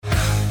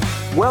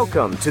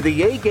Welcome to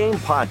the A-Game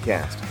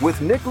Podcast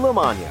with Nick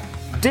LaMagna,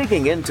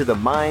 digging into the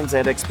minds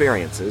and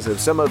experiences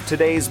of some of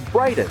today's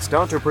brightest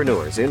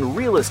entrepreneurs in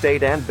real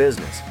estate and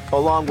business,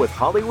 along with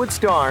Hollywood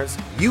stars,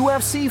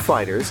 UFC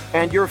fighters,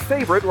 and your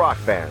favorite rock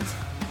bands.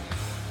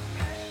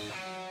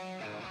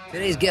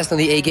 Today's guest on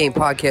the A-Game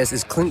Podcast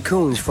is Clint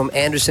Coons from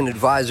Anderson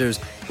Advisors.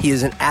 He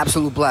is an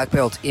absolute black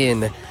belt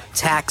in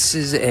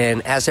taxes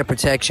and asset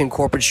protection,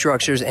 corporate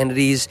structures,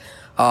 entities,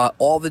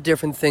 all the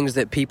different things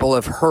that people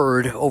have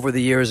heard over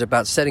the years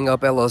about setting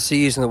up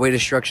LLCs and the way to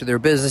structure their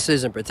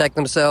businesses and protect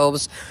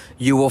themselves.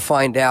 You will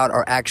find out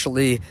are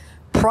actually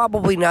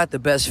probably not the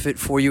best fit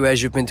for you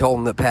as you've been told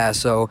in the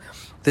past. So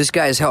this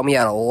guy has helped me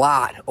out a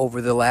lot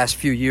over the last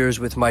few years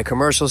with my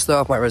commercial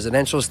stuff, my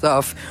residential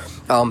stuff,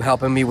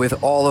 helping me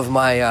with all of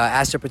my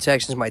asset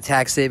protections, my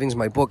tax savings,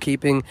 my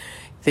bookkeeping.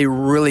 They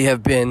really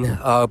have been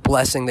a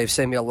blessing. They've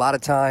saved me a lot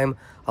of time,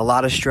 a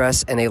lot of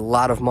stress, and a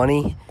lot of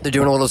money. They're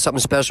doing a little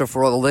something special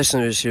for all the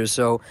listeners here.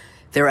 So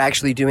they're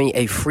actually doing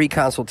a free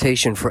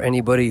consultation for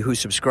anybody who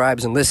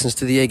subscribes and listens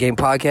to the A-Game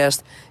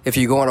Podcast. If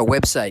you go on our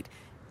website,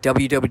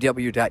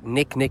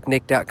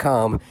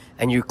 www.nicknicknick.com,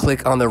 and you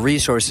click on the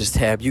resources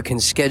tab, you can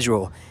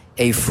schedule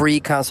a free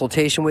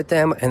consultation with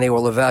them, and they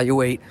will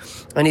evaluate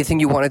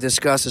anything you want to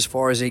discuss as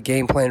far as a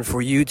game plan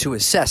for you to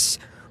assess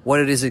what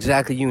it is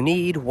exactly you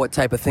need, what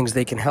type of things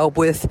they can help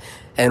with,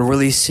 and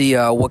really see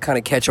what kind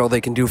of catch-all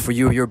they can do for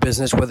you or your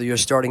business, whether you're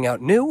starting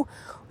out new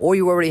or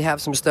you already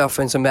have some stuff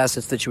and some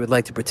assets that you would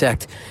like to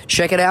protect.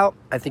 Check it out.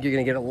 I think you're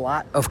going to get a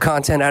lot of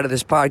content out of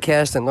this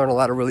podcast and learn a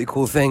lot of really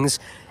cool things,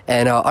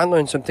 and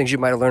unlearn some things you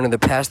might have learned in the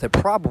past that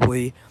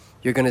probably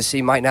you're going to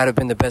see might not have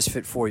been the best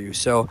fit for you.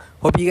 So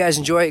hope you guys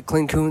enjoy it.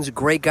 Clint Coons, a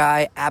great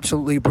guy,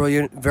 absolutely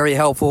brilliant, very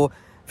helpful,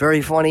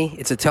 very funny.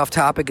 It's a tough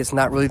topic. It's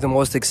not really the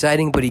most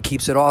exciting, but he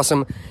keeps it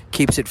awesome,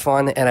 keeps it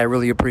fun, and I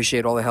really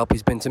appreciate all the help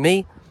he's been to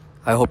me.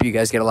 I hope you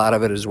guys get a lot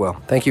of it as well.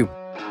 Thank you.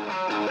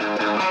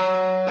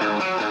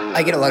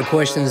 I get a lot of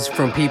questions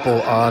from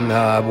people on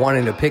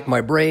wanting to pick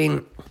my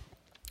brain,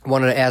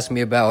 wanting to ask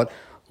me about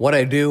what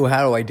I do,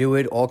 how do I do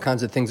it, all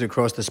kinds of things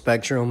across the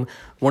spectrum.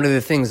 One of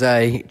the things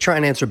I try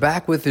and answer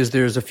back with is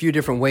there's a few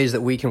different ways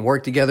that we can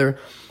work together.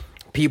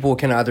 People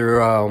can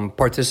either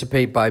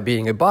participate by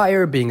being a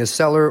buyer, being a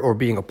seller, or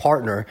being a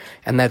partner,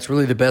 and that's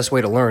really the best way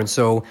to learn.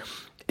 So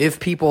if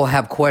people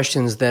have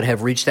questions that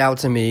have reached out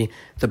to me,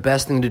 the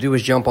best thing to do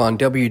is jump on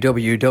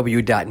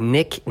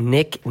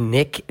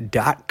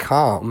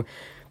www.nicknicknick.com,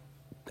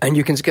 and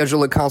you can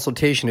schedule a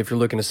consultation if you're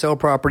looking to sell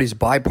properties,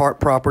 buy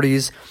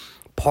properties,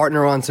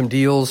 partner on some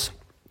deals,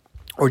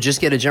 or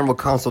just get a general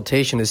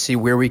consultation to see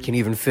where we can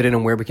even fit in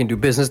and where we can do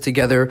business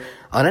together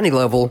on any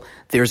level.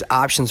 There's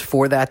options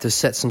for that to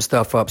set some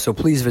stuff up. So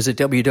please visit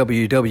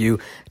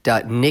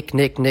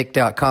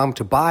www.nicknicknick.com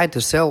to buy,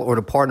 to sell, or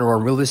to partner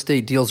on real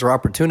estate deals or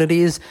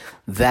opportunities.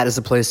 That is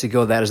the place to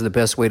go. That is the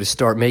best way to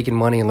start making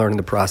money and learning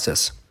the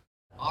process.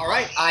 All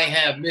right. I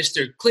have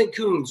Mr. Clint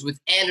Coons with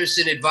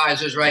Anderson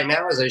Advisors right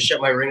now as I shut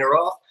my ringer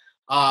off.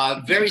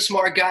 Very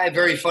smart guy,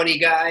 very funny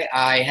guy.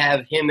 I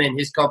have him and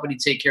his company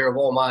take care of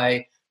all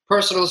my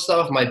personal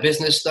stuff, my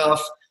business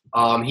stuff.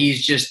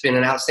 He's just been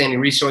an outstanding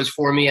resource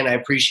for me, and I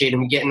appreciate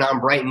him getting on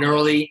bright and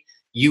early.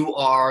 You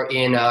are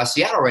in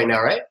Seattle right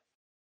now, right?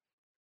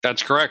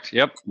 That's correct.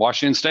 Yep,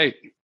 Washington State.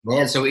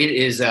 Man, so it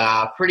is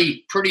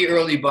pretty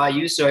early by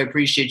you, so I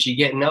appreciate you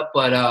getting up.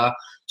 But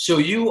so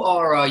you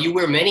are you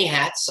wear many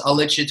hats. I'll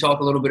let you talk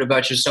a little bit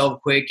about yourself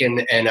quick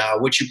and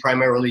what you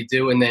primarily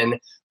do, and then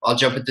I'll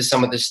jump into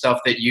some of the stuff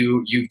that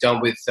you've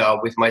done with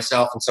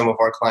myself and some of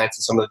our clients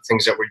and some of the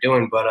things that we're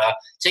doing. But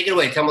take it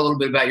away. Tell me a little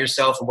bit about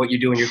yourself and what you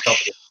do in your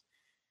company.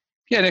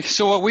 Yeah, Nick.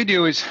 So what we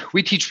do is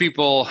we teach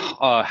people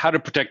how to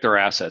protect their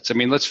assets. I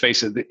mean, let's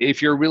face it.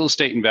 If you're a real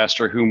estate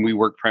investor, whom we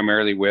work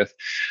primarily with,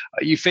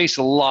 you face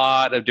a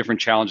lot of different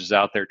challenges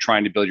out there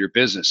trying to build your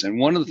business. And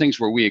one of the things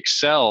where we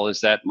excel is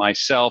that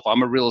myself,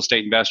 I'm a real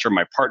estate investor.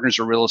 My partners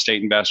are real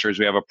estate investors.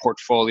 We have a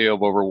portfolio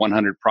of over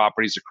 100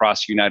 properties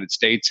across the United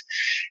States.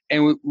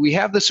 And we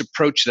have this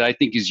approach that I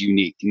think is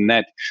unique in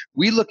that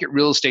we look at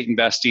real estate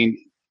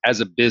investing as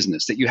a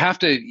business, that you have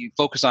to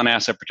focus on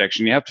asset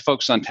protection, you have to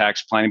focus on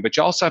tax planning, but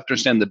you also have to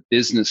understand the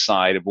business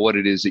side of what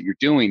it is that you're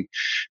doing,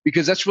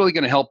 because that's really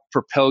going to help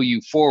propel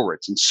you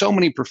forwards. And so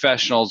many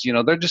professionals,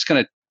 they're just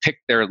going to pick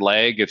their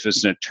leg. If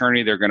it's an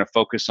attorney, they're going to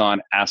focus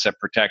on asset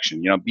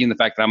protection. Being the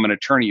fact that I'm an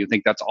attorney, you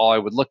think that's all I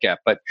would look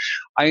at. But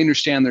I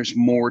understand there's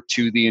more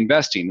to the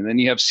investing. And then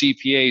you have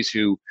CPAs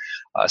who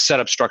set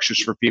up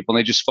structures for people, and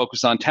they just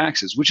focus on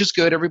taxes, which is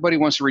good. Everybody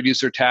wants to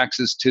reduce their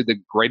taxes to the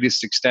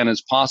greatest extent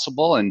as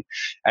possible. And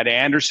at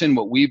Anderson,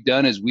 what we've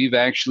done is we've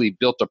actually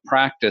built a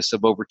practice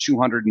of over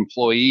 200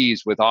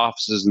 employees with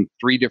offices in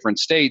 3 different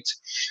states,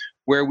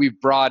 where we've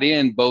brought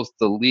in both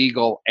the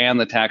legal and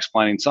the tax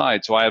planning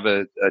side. So I have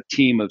a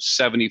team of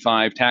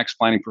 75 tax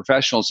planning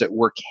professionals that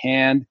work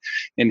hand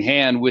in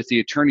hand with the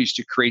attorneys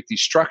to create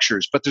these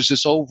structures. But there's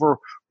this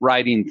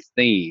overriding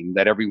theme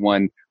that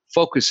everyone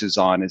focuses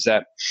on, is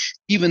that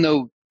even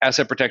though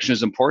asset protection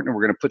is important, and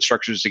we're going to put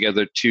structures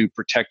together to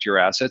protect your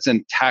assets.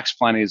 And tax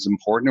planning is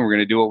important, and we're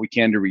going to do what we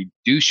can to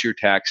reduce your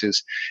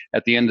taxes.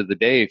 At the end of the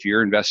day, if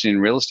you're investing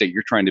in real estate,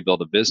 you're trying to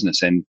build a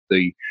business, and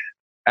the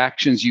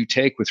actions you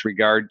take with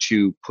regard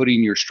to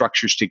putting your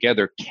structures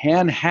together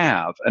can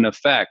have an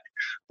effect,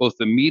 both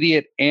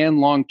immediate and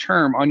long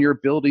term, on your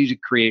ability to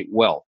create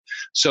wealth.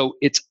 So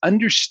it's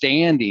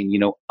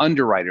understanding,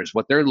 underwriters,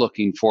 what they're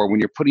looking for when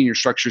you're putting your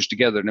structures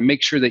together, to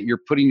make sure that you're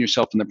putting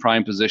yourself in the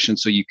prime position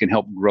so you can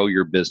help grow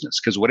your business.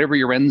 Because whatever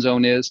your end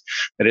zone is,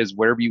 that is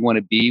wherever you want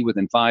to be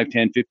within 5,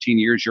 10, 15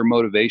 years, your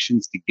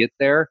motivations to get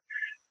there,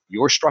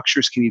 your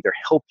structures can either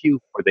help you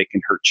or they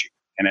can hurt you.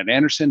 And at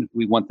Anderson,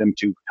 we want them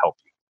to help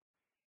you.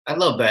 I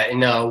love that.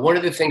 And one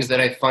of the things that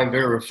I find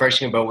very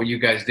refreshing about what you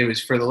guys do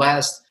is for the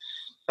last,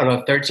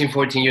 13,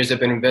 14 years I've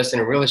been investing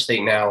in real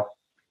estate now.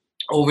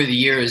 Over the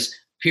years,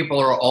 people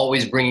are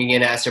always bringing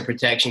in asset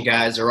protection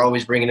guys. They're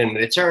always bringing in an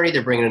attorney.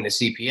 They're bringing in a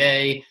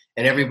CPA,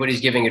 and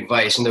everybody's giving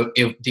advice. And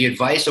the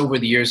advice over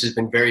the years has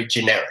been very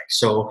generic.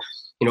 So,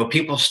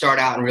 people start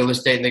out in real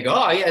estate and they go,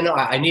 oh, yeah, no,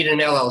 I need an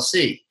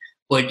LLC.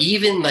 But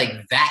even like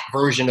that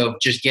version of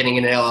just getting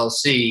an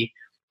LLC,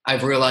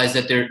 I've realized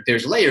that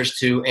there's layers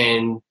to,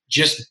 and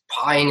just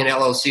buying an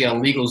LLC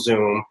on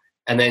LegalZoom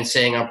and then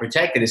saying I'm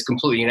protected is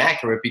completely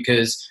inaccurate,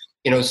 because,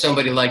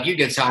 somebody like you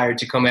gets hired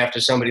to come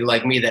after somebody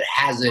like me that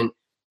hasn't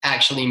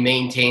actually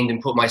maintained and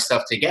put my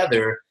stuff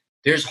together.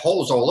 There's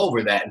holes all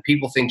over that, and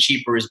people think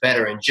cheaper is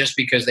better. And just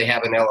because they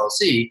have an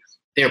LLC,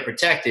 they're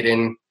protected.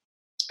 And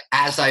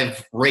as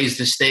I've raised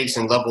the stakes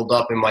and leveled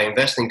up in my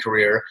investing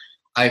career,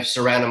 I've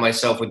surrounded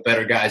myself with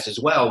better guys as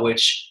well,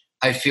 which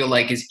I feel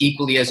like is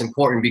equally as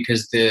important,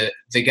 because the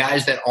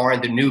guys that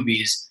aren't the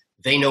newbies,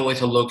 they know what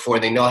to look for.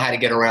 They know how to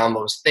get around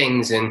those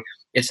things. And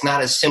it's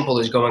not as simple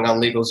as going on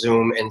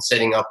LegalZoom and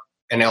setting up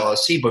an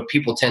LLC, but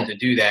people tend to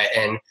do that.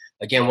 And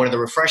again, one of the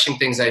refreshing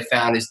things I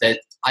found is that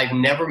I've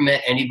never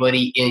met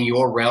anybody in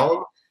your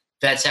realm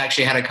that's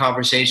actually had a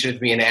conversation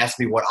with me and asked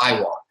me what I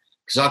want.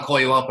 Because I'll call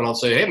you up and I'll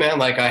say, hey man,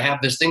 like I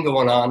have this thing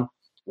going on.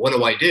 What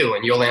do I do?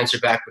 And you'll answer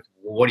back with,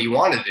 well, what do you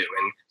want to do?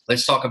 And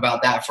let's talk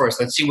about that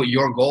first. Let's see what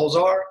your goals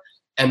are.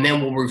 And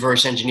then we'll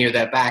reverse engineer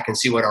that back and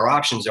see what our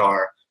options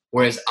are.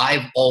 Whereas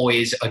I've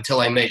always, until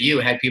I met you,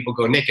 had people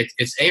go, Nick,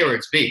 it's A or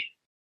it's B.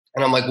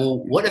 And I'm like,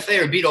 well, what if A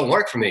or B don't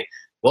work for me?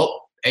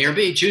 Well, A or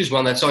B, choose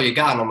one. That's all you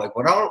got. And I'm like,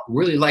 well, I don't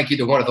really like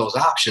either one of those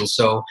options.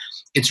 So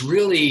it's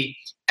really,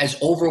 as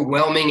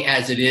overwhelming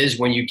as it is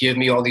when you give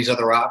me all these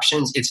other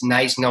options, it's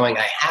nice knowing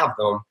I have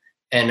them.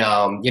 And,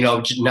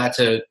 not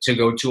to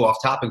go too off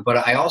topic,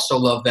 but I also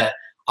love that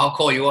I'll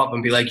call you up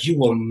and be like, you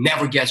will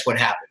never guess what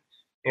happened.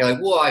 And you're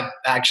like, well, I've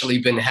actually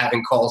been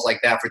having calls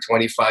like that for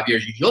 25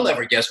 years. You'll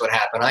never guess what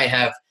happened. I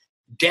have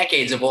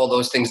decades of all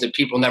those things that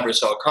people never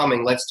saw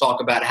coming. Let's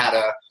talk about how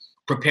to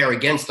prepare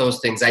against those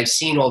things. I've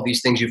seen all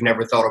these things you've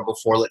never thought of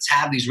before. Let's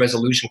have these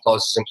resolution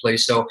clauses in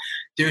place. So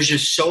there's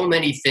just so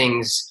many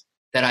things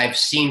that I've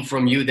seen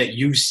from you that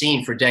you've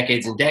seen for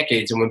decades and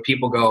decades. And when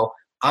people go,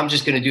 I'm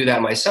just going to do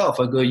that myself,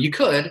 I go, you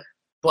could,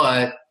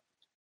 but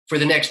for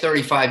the next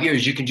 35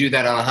 years, you can do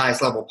that on the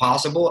highest level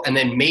possible. And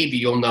then maybe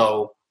you'll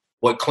know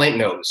what Clint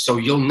knows. So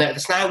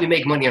that's not how we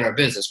make money in our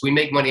business. We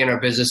make money in our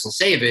business and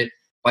save it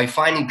by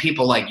finding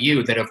people like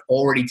you that have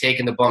already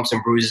taken the bumps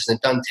and bruises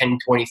and done 10,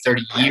 20,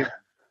 30 years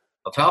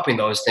of helping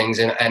those things.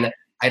 And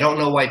I don't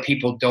know why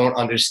people don't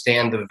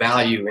understand the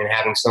value in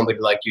having somebody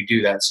like you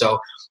do that. So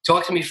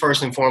talk to me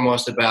first and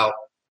foremost about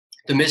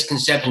the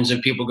misconceptions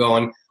of people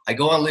going, I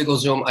go on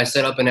LegalZoom, I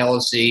set up an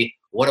LLC.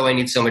 What do I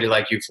need somebody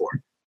like you for?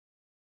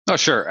 Oh,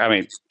 sure. I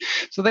mean,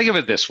 so think of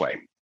it this way.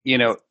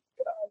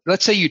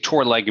 Let's say you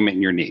tore a ligament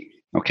in your knee,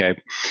 okay?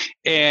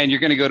 And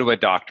you're going to go to a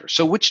doctor.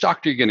 So which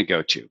doctor are you going to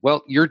go to?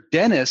 Well, your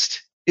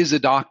dentist is a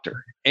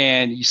doctor.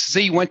 And you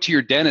say you went to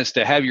your dentist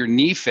to have your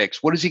knee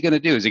fixed. What is he going to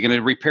do? Is he going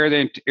to repair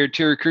the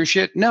anterior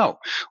cruciate? No.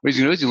 What he's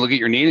going to do is he's going to look at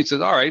your knee and he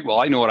says, all right, well,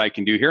 I know what I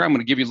can do here. I'm going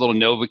to give you a little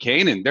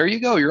Novocaine, and there you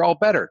go. You're all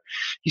better.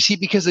 You see,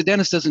 because the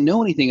dentist doesn't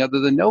know anything other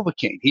than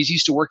Novocaine. He's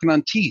used to working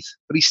on teeth,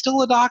 but he's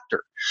still a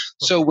doctor.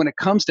 So when it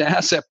comes to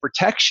asset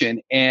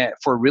protection and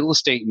for real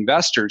estate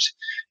investors,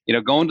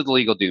 going to the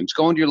LegalZooms,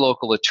 going to your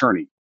local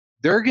attorney,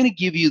 they're going to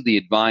give you the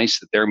advice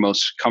that they're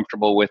most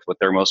comfortable with, what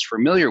they're most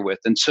familiar with.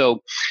 And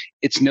so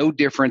it's no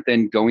different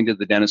than going to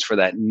the dentist for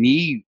that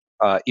knee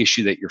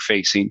issue that you're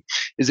facing,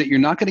 is that you're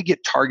not going to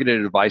get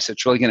targeted advice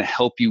that's really going to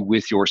help you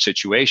with your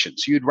situation.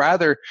 So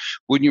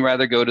wouldn't you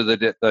rather go to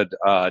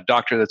the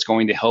doctor that's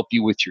going to help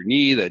you with your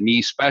knee, the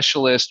knee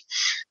specialist?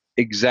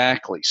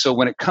 Exactly. So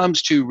when it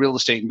comes to real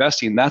estate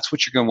investing, that's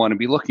what you're going to want to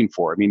be looking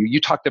for. I mean, you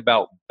talked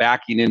about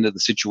backing into the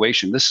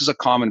situation. This is a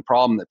common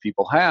problem that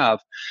people have,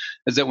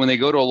 is that when they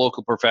go to a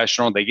local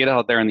professional, they get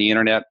out there on the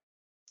internet,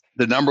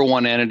 the number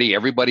one entity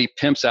everybody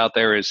pimps out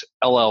there is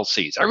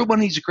LLCs. Everyone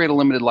needs to create a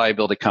limited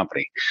liability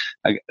company.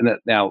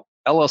 Now,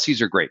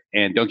 LLCs are great.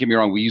 And don't get me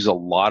wrong, we use a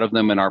lot of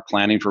them in our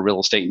planning for real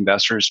estate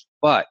investors.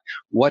 But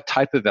what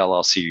type of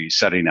LLC are you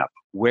setting up?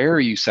 Where are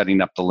you setting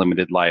up the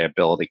limited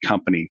liability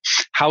company?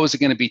 How is it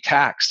going to be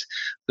taxed?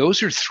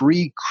 Those are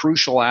three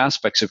crucial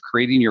aspects of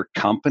creating your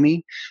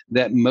company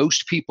that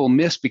most people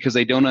miss because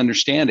they don't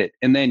understand it.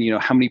 And then,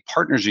 how many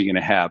partners are you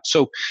going to have?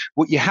 So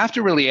what you have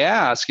to really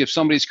ask if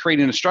somebody's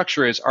creating a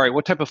structure is, all right,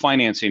 what type of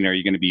financing are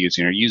you going to be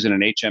using? Are you using an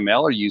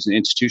HML? Are you using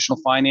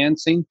institutional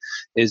financing?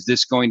 Is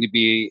this going to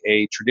be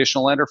a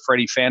traditional lender,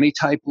 Freddie Fannie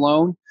type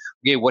loan?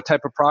 Okay, what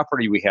type of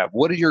property we have?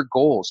 What are your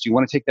goals? Do you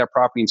want to take that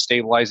property and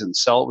stabilize it and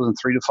sell it within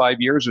 3 to 5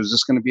 years, or is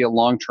this going to be a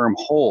long-term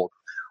hold?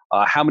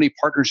 How many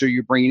partners are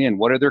you bringing in?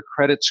 What are their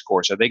credit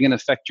scores? Are they going to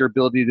affect your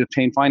ability to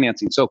obtain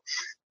financing? So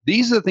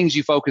these are the things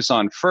you focus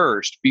on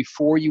first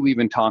before you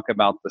even talk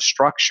about the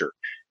structure.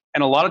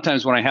 And a lot of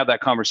times when I have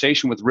that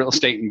conversation with real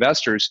estate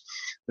investors,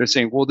 they're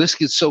saying, well, this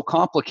gets so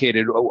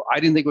complicated. Oh, I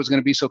didn't think it was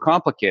going to be so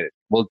complicated.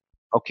 Well,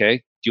 okay,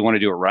 do you want to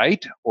do it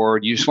right? Or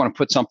do you just want to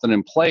put something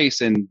in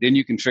place and then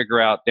you can figure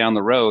out down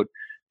the road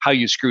how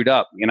you screwed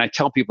up? And I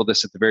tell people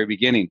this at the very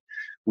beginning.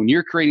 When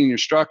you're creating your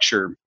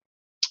structure,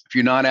 if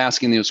you're not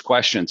asking those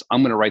questions,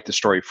 I'm going to write the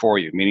story for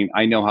you, meaning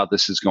I know how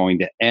this is going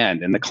to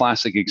end. And the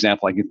classic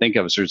example I can think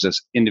of is there's this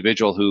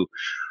individual who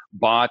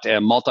bought a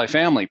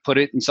multifamily, put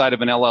it inside of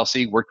an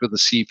LLC, worked with a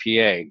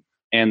CPA.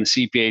 And the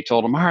CPA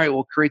told him, all right,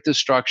 we'll create this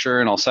structure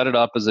and I'll set it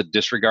up as a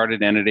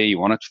disregarded entity. You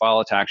want to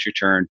file a tax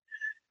return.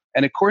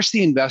 And of course,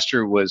 the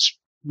investor was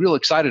real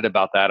excited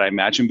about that, I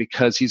imagine,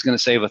 because he's going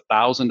to save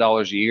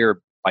 $1,000 a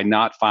year by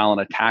not filing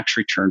a tax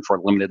return for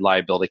a limited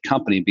liability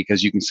company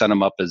because you can set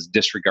them up as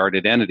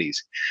disregarded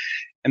entities.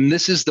 And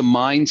this is the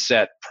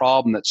mindset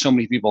problem that so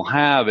many people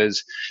have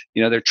is,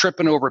 they're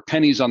tripping over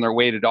pennies on their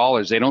way to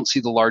dollars. They don't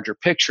see the larger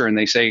picture and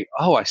they say,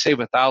 oh, I save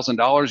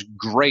 $1,000.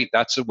 Great.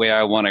 That's the way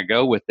I want to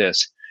go with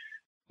this.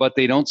 But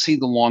they don't see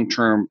the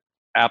long-term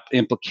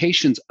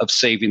implications of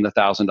saving the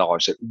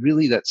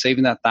 $1,000. That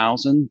saving that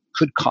 $1,000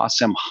 could cost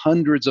them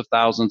hundreds of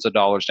thousands of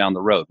dollars down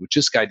the road, which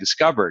this guy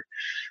discovered.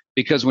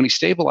 Because when he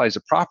stabilized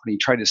the property, he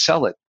tried to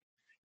sell it.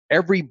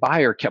 Every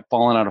buyer kept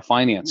falling out of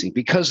financing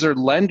because their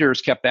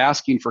lenders kept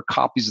asking for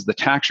copies of the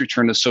tax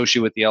return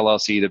associated with the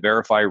LLC to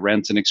verify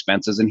rents and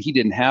expenses. And he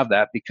didn't have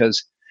that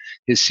because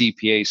his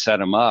CPA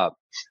set him up.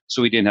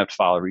 So he didn't have to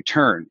file a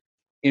return.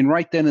 And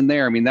right then and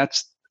there,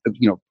 that's,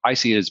 I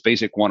see it as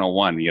basic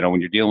 101. When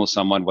you're dealing with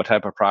someone, what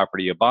type of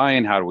property you're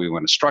buying? How do we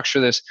want to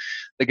structure this?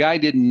 The guy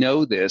didn't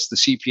know this. The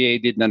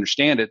CPA didn't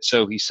understand it.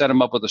 So he set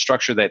him up with a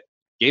structure that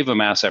gave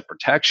him asset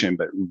protection,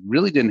 but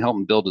really didn't help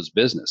him build his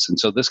business. And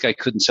so this guy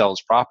couldn't sell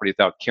his property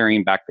without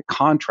carrying back the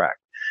contract.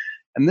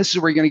 And this is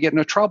where you're going to get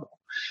into trouble.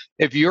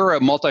 If you're a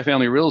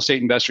multifamily real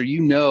estate investor,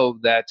 you know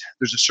that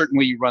there's a certain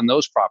way you run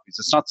those properties.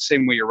 It's not the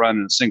same way you run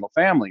in a single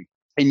family.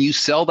 And you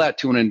sell that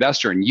to an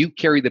investor and you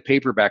carry the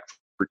paper back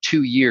for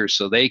 2 years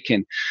so they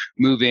can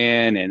move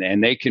in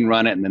and they can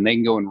run it and then they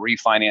can go and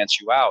refinance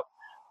you out.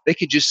 They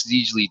could just as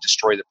easily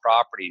destroy the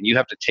property and you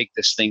have to take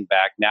this thing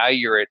back. Now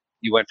you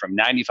went from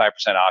 95%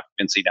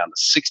 occupancy down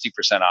to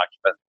 60%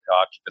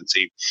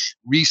 occupancy,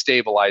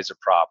 restabilize the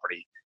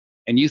property,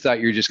 and you thought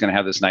you were just going to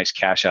have this nice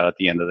cash out at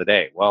the end of the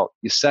day. Well,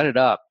 you set it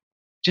up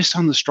just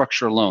on the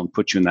structure alone,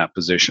 put you in that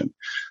position.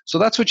 So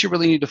that's what you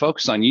really need to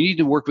focus on. You need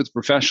to work with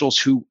professionals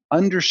who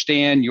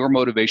understand your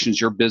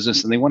motivations, your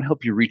business, and they want to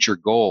help you reach your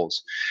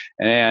goals.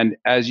 And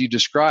as you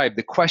described,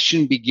 the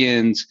question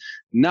begins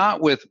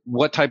not with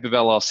what type of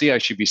LLC I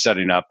should be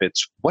setting up.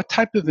 It's what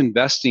type of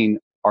investing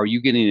are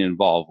you getting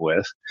involved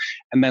with?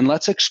 And then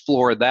let's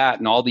explore that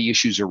and all the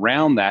issues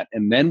around that.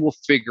 And then we'll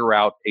figure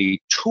out a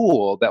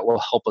tool that will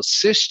help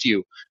assist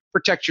you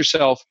protect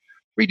yourself,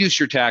 reduce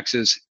your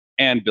taxes,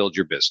 and build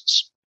your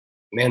business.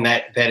 Man,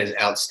 that is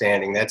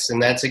outstanding. That's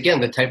again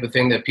the type of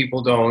thing that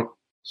people don't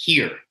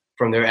hear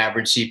from their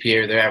average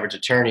CPA or their average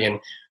attorney. And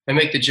I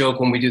make the joke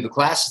when we do the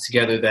classes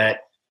together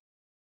that,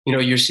 your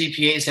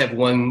CPAs have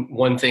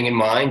one thing in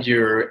mind,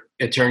 your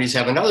attorneys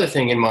have another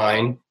thing in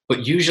mind,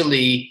 but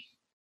usually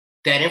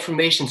that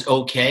information's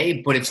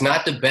okay, but it's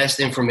not the best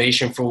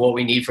information for what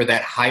we need for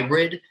that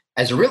hybrid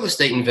as a real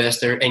estate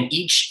investor. And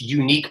each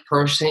unique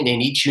person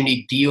and each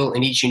unique deal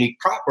and each unique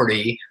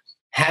property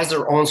has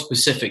their own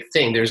specific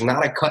thing. There's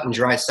not a cut and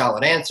dry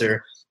solid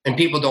answer. And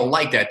people don't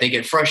like that. They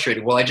get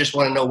frustrated. Well, I just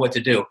want to know what to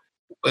do.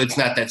 But it's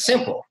not that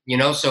simple,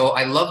 So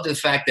I love the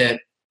fact that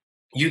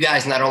you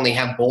guys not only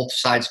have both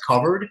sides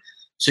covered,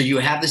 so you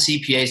have the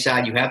CPA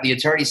side, you have the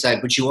attorney side,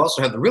 but you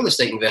also have the real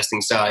estate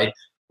investing side,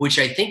 which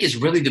I think is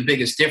really the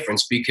biggest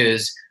difference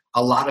because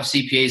a lot of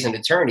CPAs and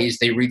attorneys,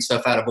 they read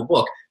stuff out of a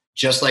book,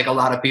 just like a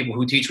lot of people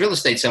who teach real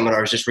estate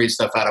seminars just read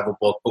stuff out of a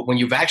book. But when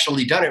you've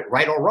actually done it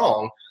right or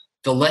wrong,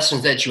 the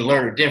lessons that you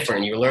learn are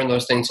different. You learn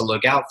those things to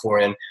look out for.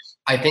 And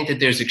I think that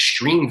there's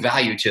extreme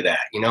value to that.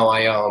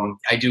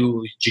 I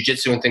do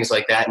jiu-jitsu and things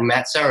like that. And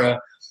Matt Serra,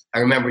 I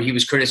remember he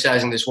was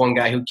criticizing this one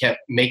guy who kept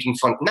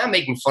not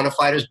making fun of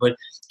fighters, but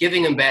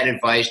giving him bad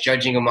advice,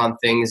 judging him on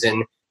things.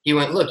 And he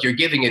went, look, you're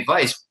giving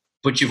advice,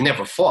 but you've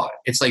never fought.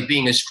 It's like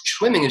being a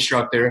swimming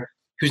instructor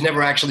who's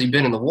never actually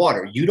been in the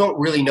water. You don't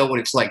really know what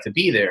it's like to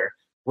be there,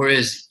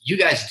 whereas you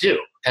guys do.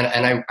 And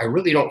I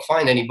really don't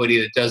find anybody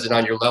that does it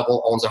on your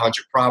level, owns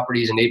 100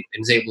 properties and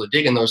is able to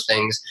dig in those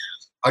things.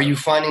 Are you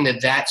finding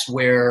that that's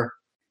where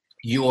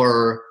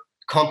your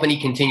company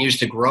continues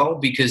to grow?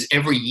 Because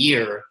every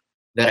year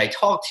that I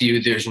talk to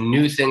you, there's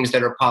new things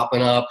that are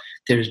popping up.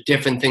 There's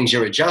different things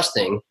you're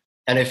adjusting.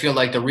 And I feel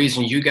like the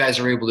reason you guys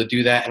are able to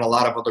do that and a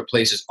lot of other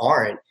places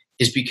aren't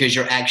is because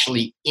you're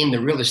actually in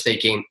the real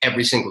estate game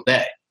every single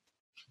day.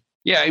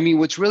 Yeah, I mean,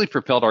 what's really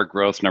propelled our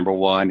growth, number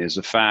one, is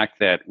the fact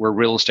that we're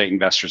real estate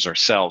investors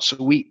ourselves. So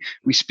we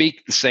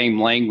speak the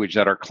same language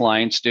that our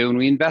clients do, and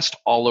we invest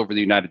all over the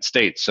United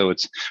States. So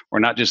we're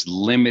not just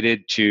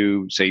limited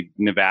to, say,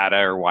 Nevada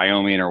or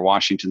Wyoming or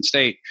Washington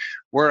State.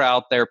 We're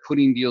out there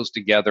putting deals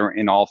together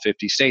in all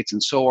 50 states,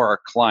 and so are our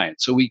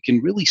clients. So we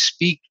can really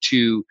speak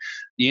to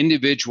the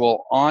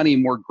individual on a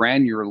more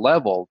granular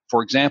level.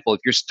 For example,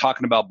 if you're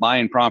talking about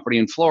buying property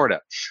in Florida,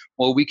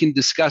 well, we can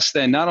discuss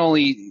then not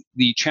only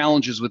the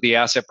challenges with the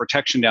asset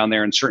protection down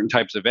there in certain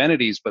types of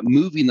entities, but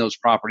moving those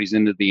properties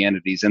into the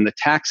entities and the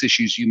tax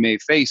issues you may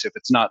face if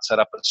it's not set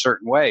up a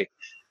certain way.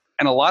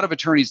 And a lot of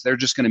attorneys, they're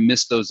just going to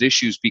miss those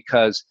issues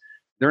because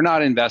they're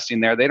not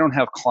investing there. They don't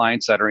have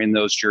clients that are in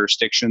those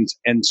jurisdictions.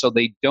 And so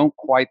they don't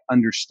quite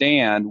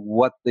understand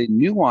what the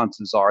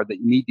nuances are that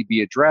need to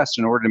be addressed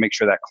in order to make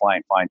sure that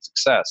client finds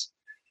success.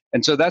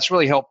 And so that's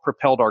really helped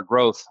propelled our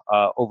growth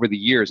over the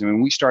years. I mean,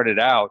 when we started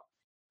out,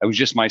 I was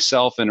just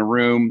myself in a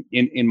room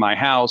in my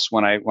house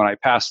when I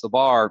passed the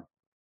bar.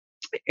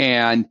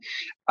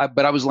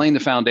 But I was laying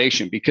the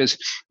foundation, because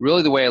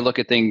really the way I look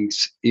at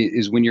things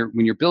is when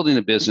you're building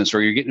a business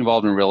or you're getting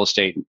involved in real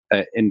estate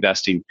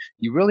investing,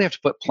 you really have to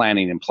put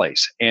planning in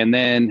place. And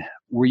then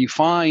where you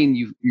find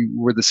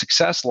where the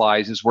success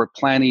lies is where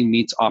planning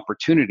meets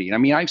opportunity. And I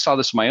mean, I saw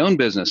this in my own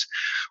business.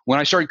 When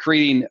I started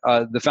creating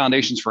the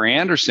foundations for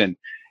Anderson,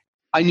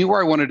 I knew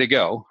where I wanted to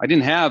go. I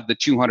didn't have the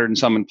 200 and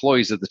some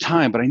employees at the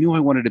time, but I knew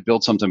I wanted to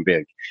build something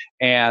big.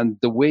 And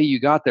the way you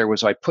got there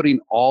was by putting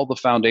all the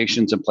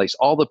foundations in place,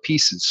 all the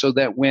pieces, so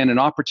that when an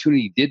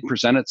opportunity did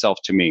present itself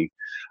to me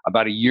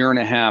about a year and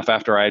a half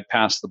after I had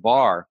passed the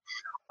bar,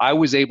 I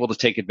was able to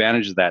take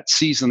advantage of that,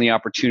 seize on the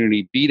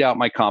opportunity, beat out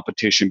my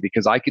competition,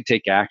 because I could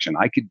take action.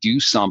 I could do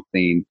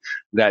something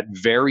that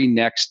very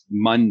next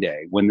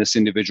Monday when this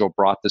individual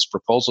brought this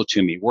proposal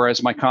to me.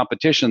 Whereas my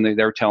competition, they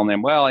were telling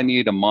them, well, I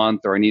need a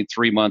month or I need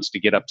 3 months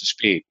to get up to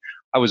speed.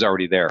 I was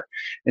already there.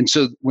 And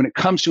so when it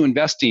comes to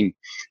investing,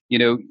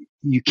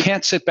 you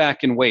can't sit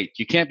back and wait.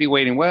 You can't be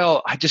waiting.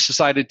 Well, I just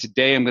decided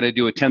today I'm going to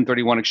do a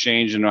 1031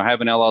 exchange and I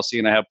have an LLC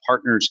and I have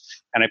partners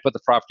and I put the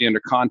property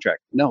under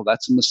contract. No,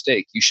 that's a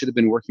mistake. You should have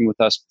been working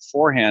with us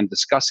beforehand,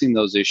 discussing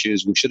those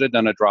issues. We should have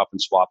done a drop and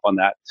swap on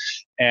that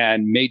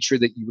and made sure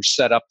that you were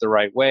set up the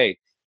right way.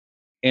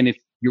 And if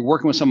you're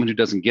working with someone who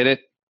doesn't get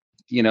it,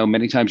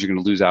 many times you're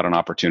going to lose out on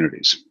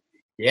opportunities.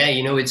 Yeah,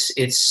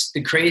 it's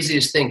the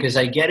craziest thing, because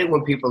I get it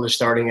when people are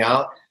starting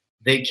out,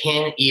 they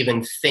can't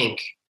even think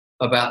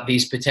about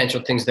these potential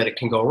things that it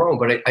can go wrong.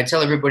 But I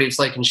tell everybody it's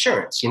like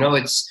insurance.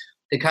 It's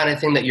the kind of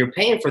thing that you're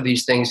paying for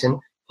these things, and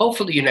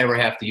hopefully you never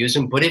have to use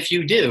them. But if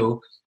you do,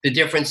 the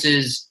difference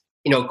is,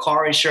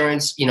 car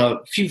insurance, a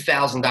few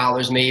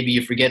 $1,000s maybe,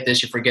 you forget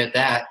this, you forget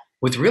that.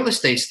 With real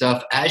estate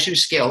stuff, as you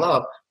scale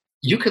up,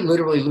 you could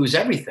literally lose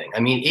everything. I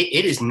mean,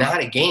 it is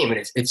not a game,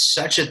 and it's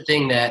such a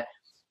thing that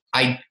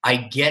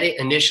I get it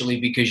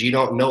initially because you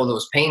don't know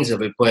those pains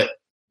of it. But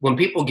when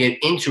people get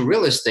into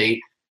real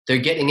estate, they're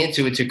getting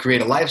into it to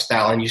create a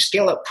lifestyle, and you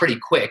scale up pretty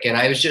quick. And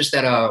I was just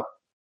at a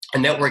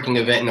networking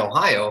event in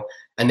Ohio,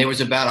 and there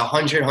was about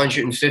 100,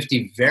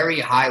 150 very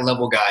high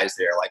level guys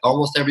there. Like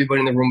almost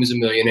everybody in the room was a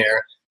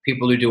millionaire.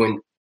 People are doing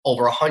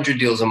over 100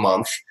 deals a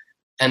month.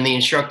 And the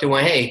instructor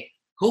went, hey,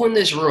 who in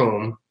this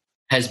room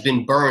has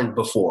been burned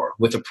before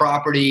with a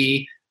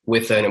property,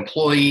 with an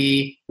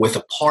employee, with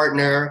a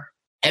partner?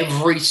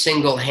 Every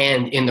single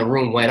hand in the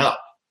room went up.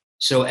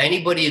 So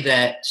anybody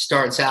that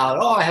starts out,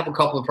 I have a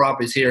couple of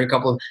properties here,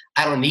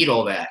 I don't need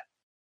all that.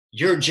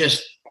 You're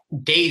just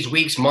days,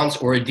 weeks, months,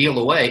 or a deal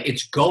away.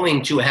 It's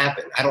going to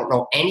happen. I don't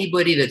know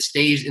anybody that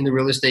stays in the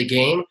real estate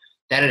game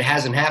that it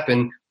hasn't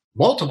happened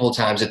multiple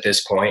times at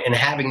this point. And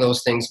having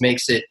those things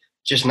makes it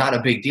just not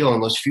a big deal.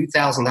 And those few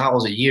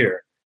 $1,000s a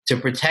year to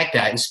protect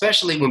that, and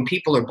especially when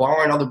people are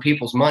borrowing other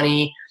people's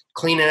money,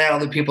 cleaning out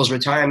other people's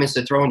retirements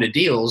to throw into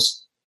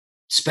deals,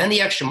 spend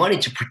the extra money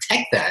to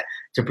protect that,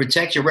 to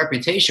protect your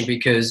reputation,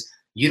 because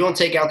you don't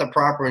take out the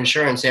proper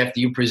insurance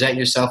after you present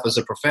yourself as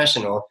a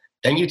professional.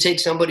 Then you take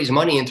somebody's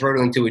money and throw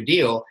it into a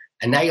deal,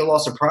 and now you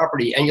lost the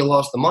property and you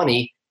lost the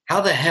money. How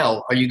the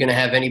hell are you going to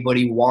have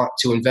anybody want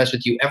to invest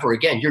with you ever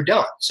again? You're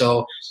done.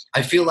 So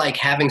I feel like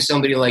having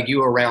somebody like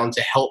you around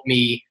to help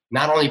me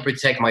not only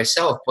protect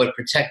myself, but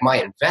protect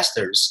my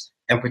investors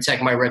and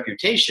protect my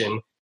reputation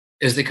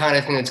is the kind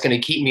of thing that's going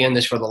to keep me in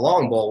this for the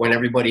long ball when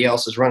everybody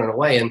else is running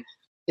away. And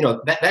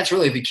that's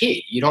really the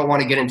key. You don't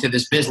want to get into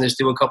this business,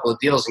 do a couple of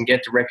deals, and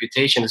get the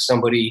reputation as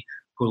somebody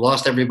who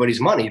lost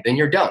everybody's money. Then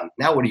you're done.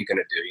 Now what are you going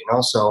to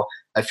do? So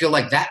I feel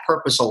like that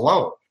purpose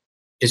alone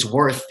is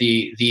worth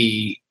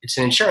it's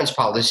an insurance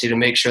policy to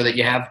make sure that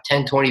you have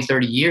 10, 20,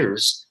 30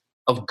 years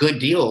of good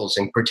deals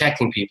and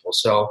protecting people.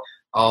 So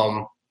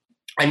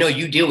I know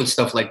you deal with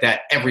stuff like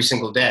that every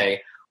single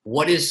day.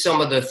 What is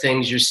some of the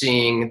things you're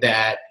seeing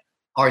that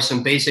are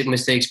some basic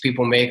mistakes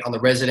people make on the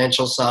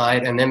residential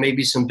side, and then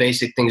maybe some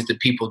basic things that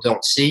people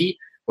don't see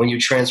when you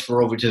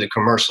transfer over to the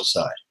commercial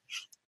side?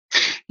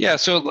 Yeah.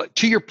 So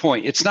to your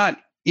point, it's not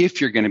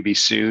if you're going to be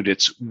sued,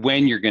 it's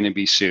when you're going to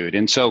be sued.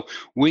 And so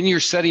when you're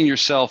setting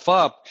yourself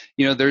up,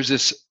 there's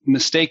this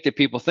mistake that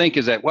people think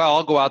is that, well,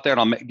 I'll go out there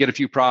and I'll get a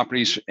few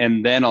properties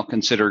and then I'll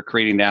consider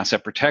creating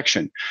asset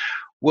protection.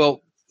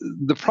 Well,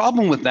 the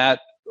problem with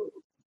that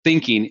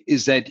thinking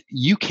is that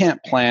you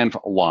can't plan for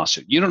a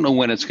lawsuit. You don't know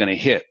when it's going to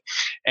hit.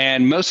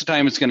 And most of the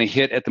time it's going to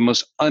hit at the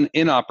most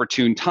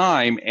inopportune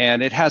time,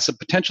 and it has the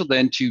potential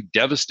then to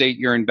devastate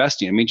your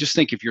investing. I mean, just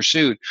think if you're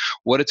sued,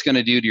 what it's going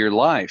to do to your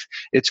life.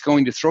 It's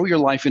going to throw your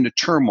life into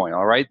turmoil,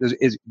 all right?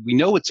 We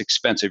know it's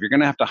expensive. You're going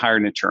to have to hire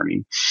an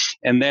attorney.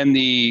 And then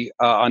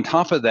on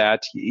top of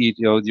that,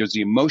 there's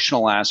the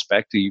emotional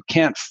aspect. You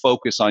can't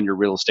focus on your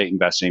real estate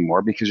investing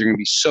anymore because you're going to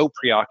be so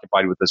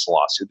preoccupied with this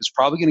lawsuit. It's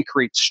probably going to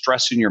create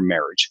stress in your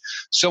marriage.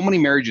 So many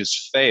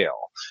marriages fail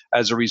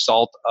as a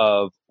result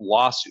of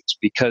lawsuits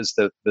because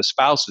the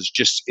spouse is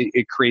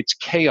it creates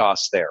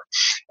chaos there.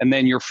 And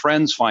then your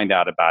friends find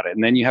out about it.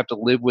 And then you have to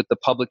live with the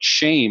public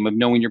shame of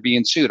knowing you're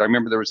being sued. I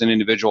remember there was an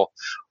individual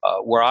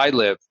where I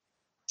live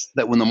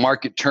that when the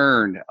market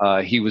turned,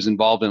 he was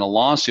involved in a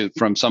lawsuit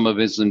from some of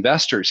his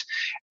investors.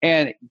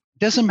 And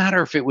it doesn't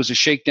matter if it was a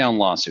shakedown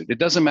lawsuit. It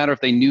doesn't matter if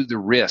they knew the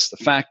risk.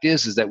 The fact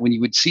is that when you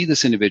would see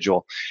this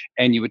individual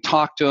and you would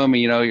talk to him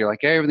and, you're like,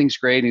 hey, everything's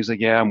great. And he's like,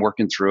 yeah, I'm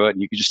working through it.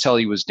 And you could just tell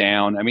he was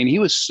down. I mean, he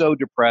was so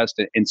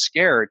depressed and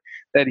scared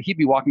that he'd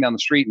be walking down the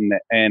street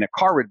and a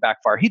car would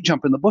backfire. He'd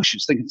jump in the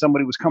bushes thinking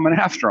somebody was coming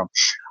after him.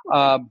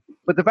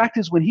 But the fact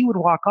is when he would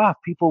walk off,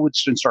 people would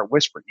start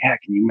whispering, yeah,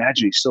 can you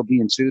imagine he's still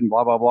being sued and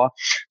blah, blah, blah.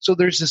 So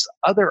there's this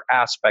other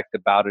aspect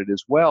about it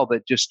as well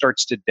that just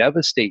starts to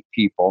devastate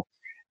people.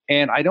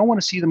 And I don't want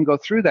to see them go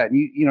through that. And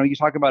you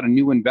talk about a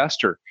new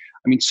investor.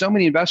 I mean, so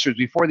many investors,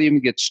 before they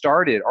even get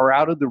started, are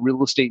out of the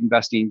real estate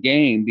investing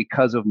game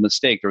because of a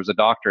mistake. There was a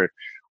doctor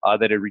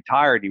that had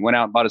retired. He went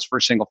out and bought his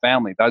first single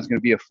family. Thought he was going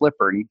to be a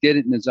flipper, and he did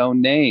it in his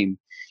own name.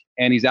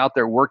 And he's out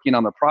there working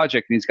on the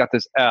project, and he's got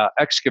this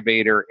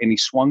excavator, and he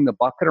swung the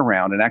bucket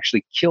around and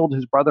actually killed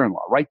his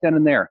brother-in-law right then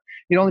and there.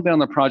 He'd only been on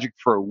the project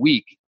for a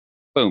week.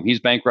 Boom, he's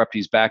bankrupt.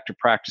 He's back to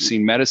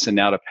practicing medicine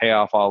now to pay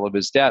off all of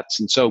his debts.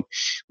 And so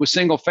with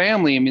single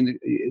family, I mean,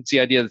 it's the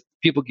idea that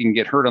people can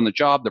get hurt on the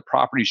job. The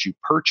properties you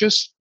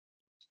purchase,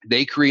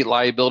 they create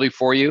liability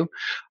for you.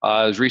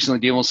 I was recently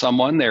dealing with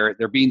someone. They're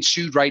being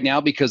sued right now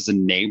because the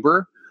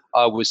neighbor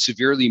was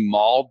severely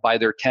mauled by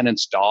their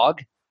tenant's dog.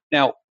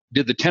 Now,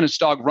 did the tenant's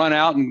dog run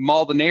out and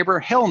maul the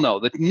neighbor? Hell no.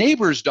 The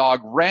neighbor's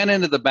dog ran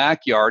into the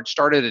backyard,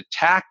 started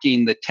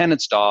attacking the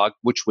tenant's dog,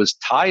 which was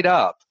tied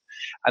up.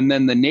 And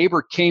then the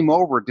neighbor came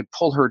over to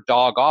pull her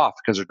dog off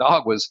because her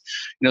dog was,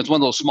 it's one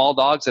of those small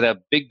dogs that have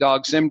big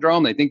dog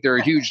syndrome. They think they're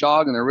a huge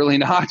dog and they're really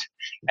not.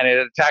 And it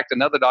attacked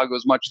another dog that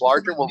was much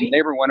larger. Well, the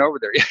neighbor went over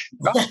there.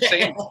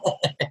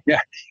 Yeah,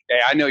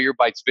 I know your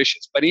bite's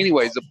vicious. But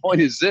anyways, the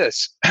point is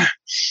this.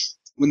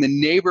 When the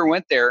neighbor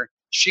went there,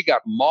 she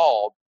got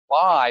mauled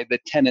by the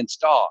tenant's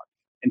dog.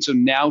 And so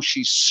now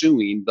she's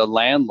suing the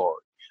landlord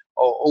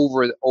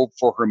over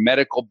for her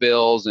medical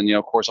bills and,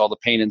 of course, all the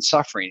pain and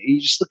suffering. And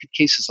you just look at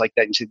cases like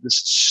that and say, this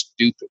is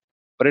stupid.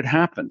 But it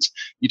happens.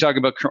 You talk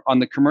about on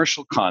the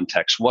commercial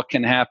context, what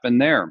can happen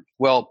there?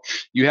 Well,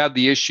 you have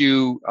the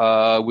issue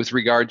with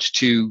regards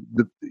to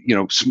the,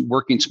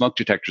 working smoke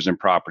detectors in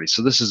property.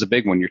 So this is a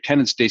big one. Your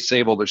tenants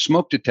disable their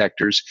smoke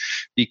detectors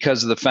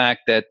because of the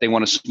fact that they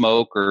want to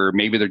smoke, or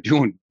maybe they're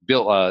doing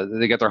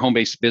they got their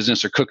home-based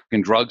business or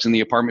cooking drugs in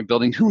the apartment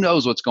building. Who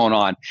knows what's going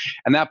on?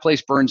 And that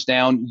place burns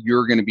down,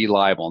 you're going to be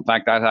liable. In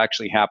fact, that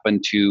actually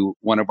happened to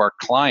one of our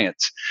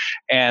clients,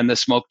 and the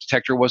smoke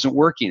detector wasn't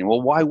working.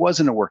 Well, why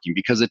wasn't it working?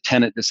 Because a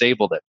tenant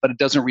disabled it, but it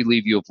doesn't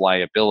relieve you of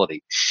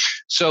liability.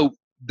 So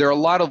there are a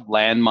lot of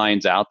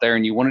landmines out there,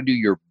 and you want to do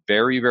your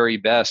very, very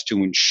best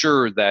to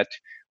ensure that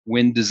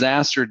when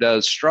disaster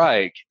does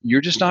strike,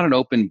 you're just not an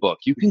open book.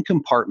 You can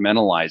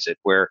compartmentalize it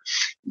where,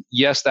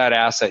 yes, that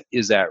asset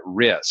is at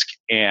risk,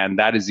 and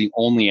that is the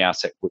only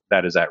asset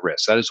that is at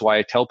risk. That is why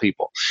I tell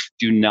people,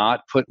 do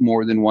not put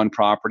more than one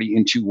property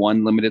into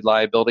one limited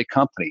liability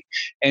company.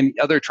 And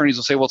other attorneys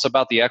will say, well, it's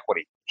about the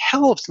equity.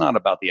 Hell, it's not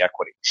about the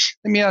equity.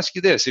 Let me ask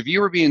you this. If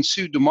you were being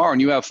sued tomorrow and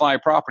you have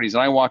 5 properties,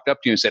 and I walked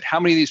up to you and said, how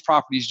many of these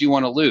properties do you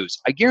want to lose?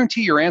 I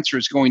guarantee your answer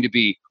is going to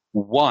be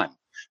 1,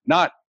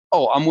 not,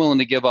 oh, I'm willing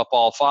to give up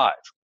all 5.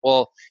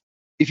 Well,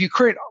 if you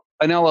create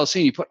an LLC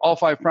and you put all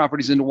 5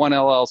 properties into one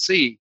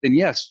LLC, then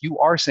yes, you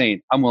are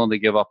saying, I'm willing to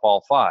give up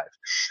all 5.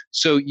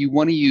 So you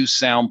want to use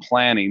sound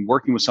planning,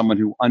 working with someone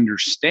who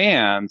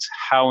understands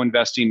how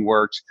investing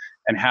works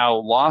and how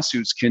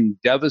lawsuits can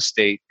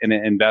devastate an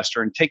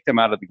investor and take them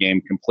out of the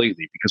game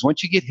completely. Because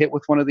once you get hit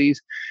with one of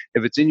these,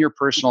 if it's in your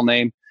personal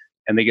name,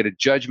 and they get a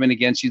judgment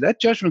against you,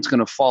 that judgment's going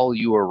to follow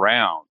you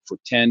around for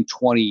 10,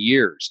 20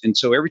 years. And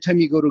so every time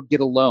you go to get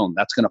a loan,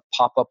 that's going to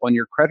pop up on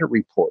your credit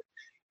report.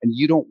 And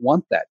you don't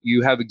want that.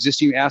 You have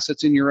existing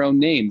assets in your own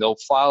name. They'll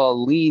file a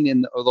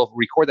lien or they'll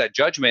record that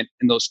judgment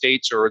in those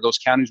states or those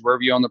counties,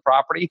 wherever you own the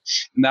property.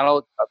 And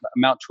that'll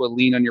amount to a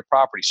lien on your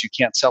property. So you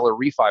can't sell or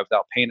refi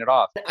without paying it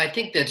off. I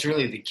think that's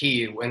really the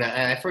key. And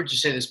I've heard you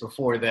say this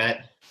before,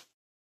 that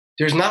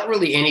there's not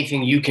really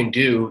anything you can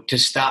do to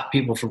stop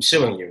people from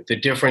suing you. The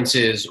difference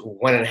is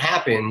when it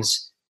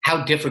happens,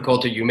 how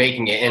difficult are you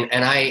making it?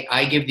 And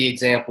I give the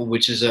example,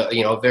 which is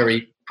a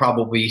very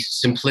probably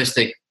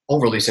simplistic,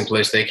 overly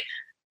simplistic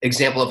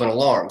example of an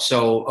alarm.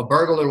 So a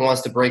burglar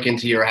wants to break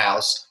into your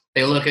house.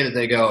 They look at it,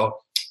 they go,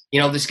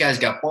 this guy's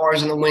got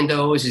bars in the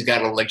windows. He's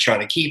got an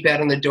electronic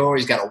keypad on the door.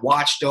 He's got a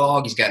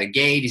watchdog. He's got a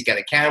gate. He's got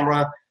a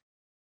camera.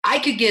 I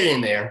could get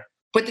in there,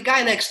 but the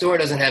guy next door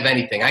doesn't have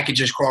anything. I could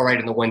just crawl right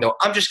in the window.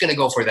 I'm just going to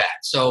go for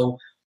that. So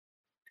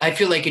I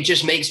feel like it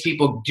just makes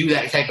people do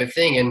that type of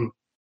thing. And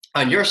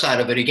on your side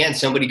of it, again,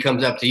 somebody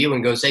comes up to you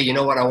and goes, hey, you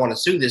know what? I want to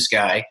sue this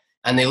guy.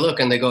 And they look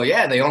and they go,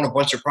 yeah, they own a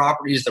bunch of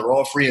properties. They're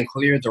all free and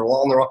clear. They're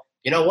all on their own.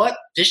 You know what?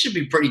 This should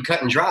be pretty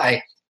cut and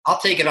dry. I'll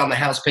take it on the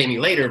house, pay me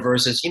later,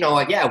 versus, you know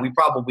what? Yeah, we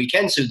probably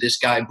can sue this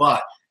guy,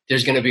 but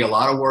there's going to be a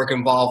lot of work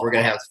involved. We're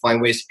going to have to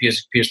find ways to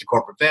pierce the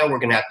corporate veil. We're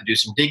going to have to do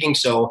some digging.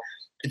 So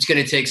it's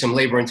going to take some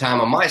labor and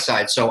time on my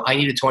side. So I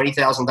need a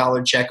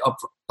 $20,000 check up.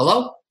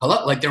 Hello?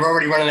 Like they're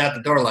already running out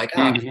the door like,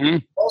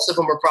 most of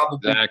them are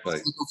probably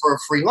looking for a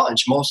free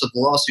lunch. Most of the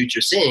lawsuits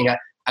you're seeing,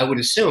 I would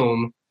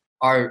assume,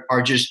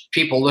 are just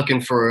people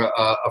looking for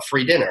a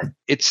free dinner.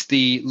 It's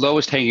the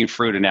lowest hanging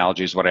fruit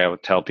analogy is what I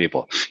would tell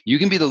people. You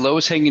can be the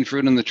lowest hanging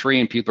fruit on the tree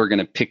and people are going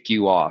to pick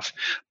you off.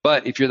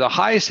 But if you're the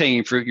highest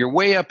hanging fruit, you're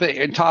way up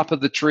at top of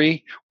the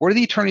tree. Where do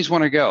the attorneys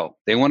want to go?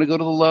 They want to go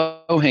to the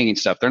low hanging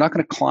stuff. They're not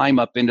going to climb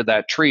up into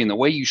that tree. And the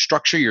way you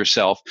structure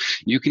yourself,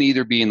 you can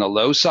either be in the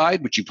low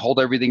side, which you hold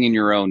everything in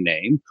your own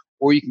name,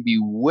 or you can be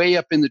way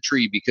up in the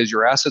tree because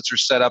your assets are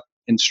set up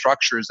in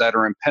structures that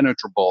are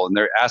impenetrable and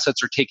their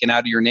assets are taken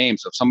out of your name.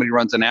 So if somebody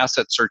runs an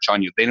asset search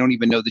on you, they don't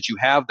even know that you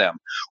have them,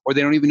 or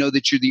they don't even know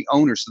that you're the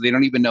owner, so they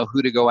don't even know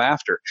who to go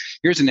after.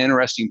 Here's an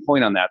interesting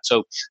point on that.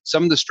 So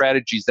some of the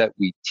strategies that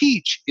we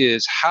teach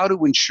is how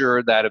to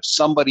ensure that if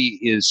somebody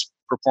is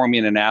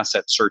performing an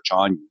asset search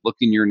on you,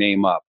 looking your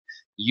name up,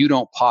 you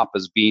don't pop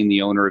as being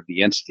the owner of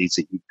the entities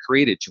that you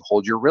created to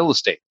hold your real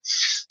estate.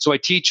 So I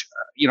teach,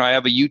 I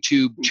have a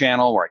YouTube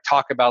channel where I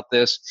talk about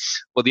this.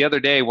 Well, the other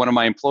day, one of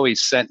my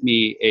employees sent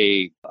me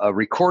a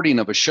recording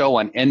of a show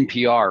on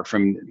NPR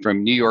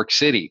from New York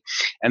City.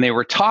 And they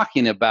were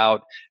talking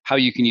about how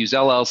you can use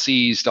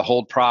LLCs to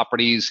hold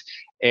properties.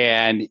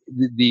 And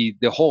the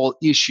whole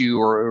issue,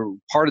 or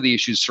part of the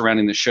issues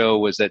surrounding the show,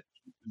 was that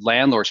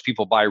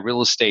people buy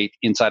real estate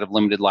inside of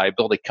limited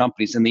liability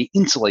companies and they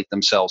insulate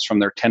themselves from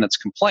their tenants'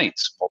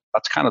 complaints. Well,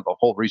 that's kind of the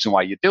whole reason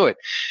why you do it.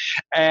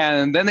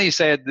 And then they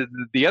said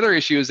the other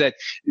issue is that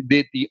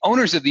the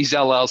owners of these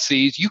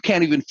LLCs, you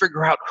can't even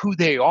figure out who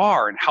they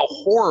are and how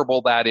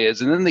horrible that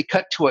is. And then they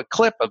cut to a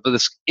clip of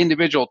this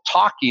individual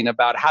talking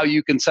about how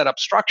you can set up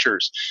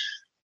structures.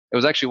 It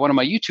was actually one of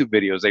my YouTube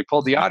videos. They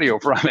pulled the audio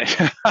from it.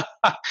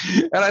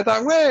 And I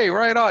thought, hey,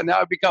 right on.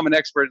 Now I've become an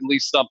expert in at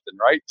least something,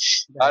 right?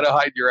 How to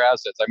hide your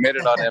assets. I made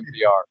it on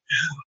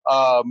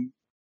NPR.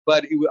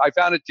 But I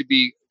found it to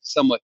be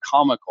somewhat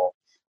comical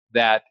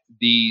that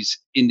these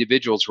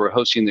individuals who are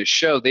hosting this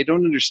show, they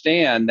don't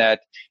understand that,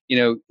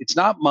 it's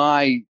not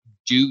my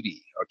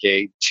duty,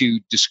 to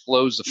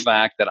disclose the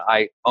fact that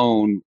I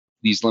own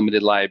these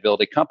limited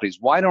liability companies.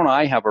 Why don't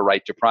I have a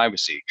right to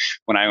privacy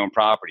when I own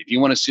property? If you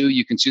want to sue,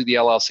 you can sue the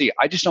LLC.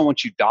 I just don't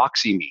want you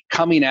doxing me,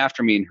 coming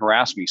after me and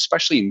harassing me,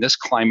 especially in this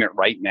climate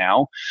right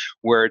now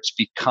where it's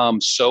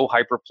become so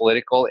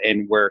hyper-political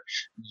and where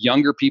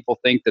younger people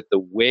think that the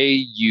way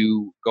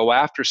you go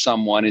after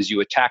someone is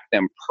you attack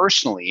them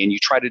personally and you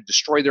try to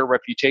destroy their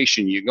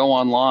reputation. You go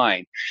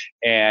online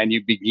and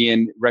you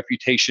begin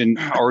reputation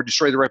or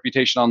destroy the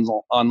reputation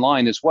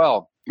online as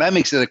well. That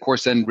makes it, of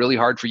course, then really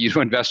hard for you to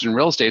invest in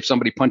real estate if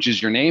somebody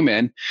punches your name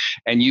in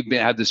and you've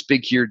had this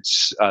big,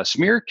 huge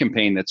smear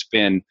campaign that's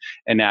been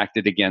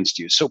enacted against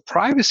you. So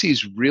privacy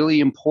is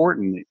really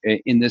important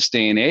in this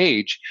day and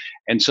age.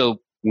 And so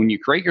when you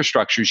create your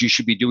structures, you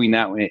should be doing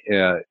that,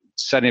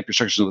 setting up your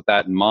structures with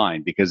that in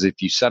mind, because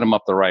if you set them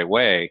up the right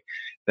way,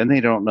 then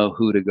they don't know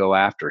who to go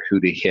after, who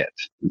to hit.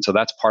 And so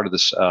that's part of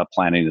this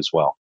planning as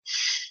well.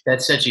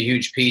 That's such a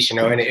huge piece, and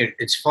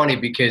it's funny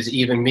because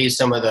even me,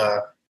 some of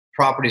the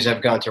properties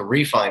I've gone to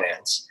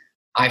refinance,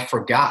 I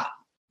forgot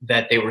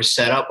that they were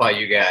set up by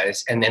you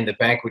guys. And then the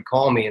bank would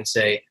call me and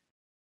say,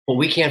 well,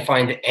 we can't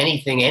find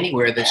anything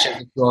anywhere that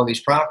shows all these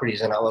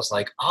properties. And I was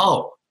like,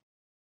 oh,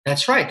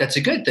 that's right. That's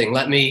a good thing.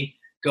 Let me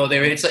go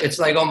there. It's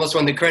like almost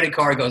when the credit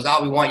card goes,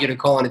 oh, we want you to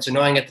call. And it's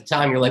annoying at the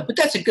time. You're like, but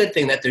that's a good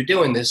thing that they're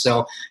doing this.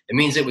 So it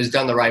means it was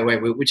done the right way,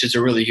 which is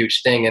a really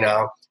huge thing. And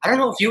I don't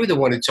know if you were the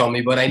one who told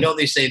me, but I know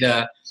they say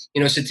that,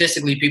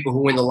 statistically, people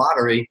who win the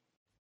lottery,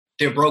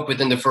 they're broke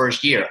within the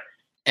first year.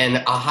 And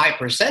a high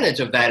percentage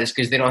of that is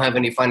because they don't have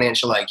any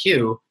financial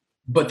IQ.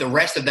 But the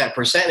rest of that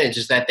percentage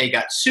is that they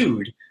got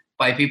sued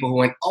by people who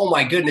went, oh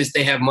my goodness,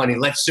 they have money,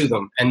 let's sue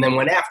them, and then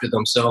went after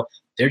them. So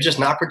they're just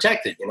not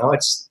protected.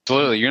 It's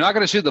absolutely. You're not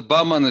going to sue the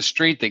bum on the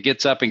street that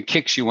gets up and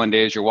kicks you one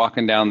day as you're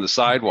walking down the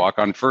sidewalk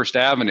on First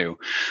Avenue.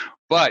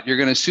 but you're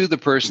going to sue the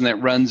person that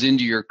runs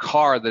into your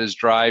car that is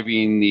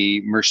driving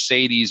the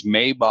Mercedes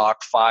Maybach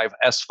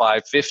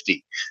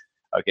S550.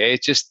 Okay,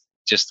 it's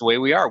just the way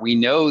we are. We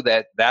know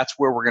that that's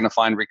where we're going to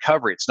find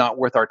recovery. It's not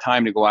worth our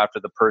time to go after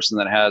the person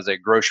that has a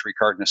grocery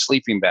cart and a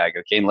sleeping bag,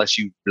 okay, unless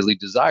you really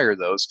desire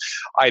those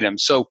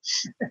items. So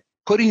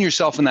putting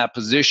yourself in that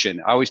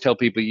position, I always tell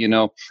people,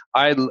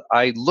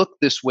 I look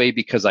this way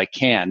because I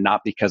can,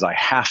 not because I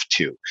have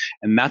to.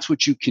 And that's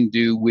what you can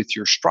do with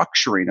your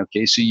structuring,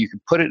 okay? So you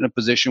can put it in a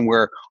position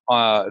where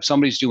if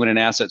somebody's doing an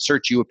asset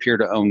search, you appear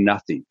to own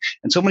nothing.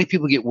 And so many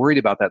people get worried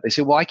about that. They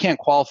say, well, I can't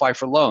qualify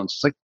for loans.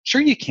 It's like,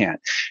 sure you can.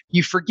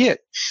 You forget.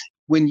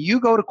 When you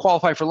go to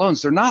qualify for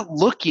loans, they're not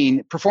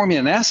performing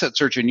an asset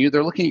search on you.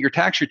 They're looking at your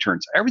tax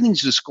returns.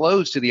 Everything's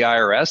disclosed to the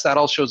IRS. That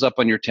all shows up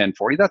on your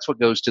 1040. That's what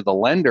goes to the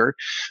lender.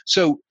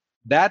 So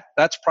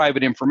that's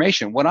private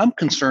information. What I'm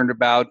concerned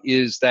about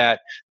is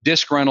that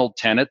disgruntled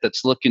tenant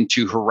that's looking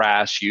to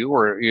harass you,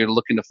 or you're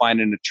looking to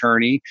find an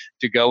attorney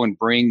to go and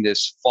bring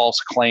this false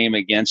claim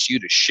against you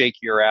to shake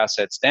your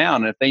assets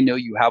down. And if they know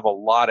you have a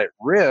lot at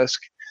risk,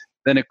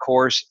 then of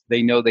course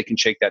they know they can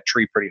shake that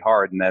tree pretty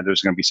hard, and that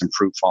there's going to be some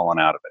fruit falling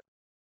out of it.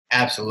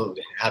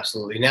 Absolutely.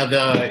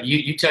 Now,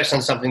 you touched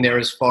on something there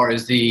as far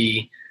as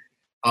the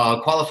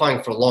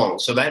qualifying for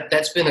loans. So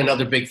that's been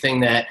another big thing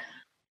that,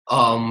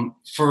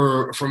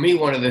 for me,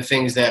 one of the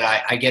things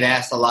that I get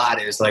asked a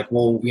lot is like,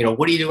 well,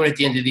 what are you doing at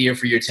the end of the year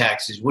for your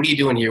taxes? What are you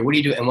doing here? What do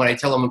you do? And when I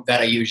tell them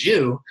that I use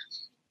you,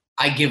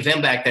 I give them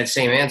back that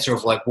same answer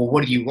of like, well,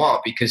 what do you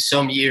want? Because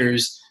some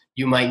years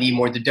you might need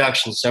more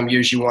deductions. Some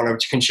years you want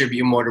to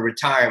contribute more to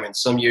retirement.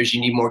 Some years you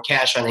need more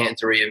cash on hand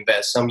to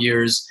reinvest. Some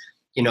years,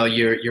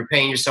 you're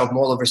paying yourself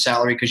more of a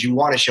salary because you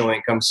want to show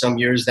income. Some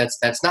years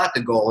that's not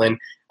the goal. And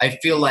I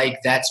feel like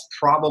that's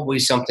probably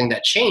something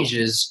that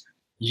changes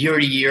year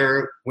to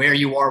year, where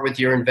you are with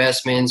your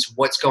investments,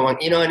 what's going,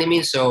 you know what I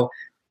mean? So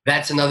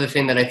that's another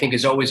thing that I think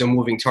is always a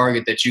moving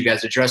target that you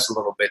guys address a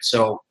little bit.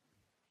 So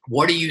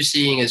what are you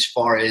seeing as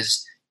far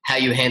as how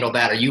you handle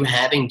that? Are you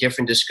having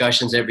different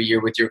discussions every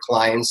year with your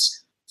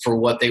clients for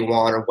what they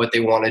want or what they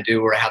want to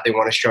do or how they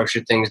want to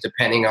structure things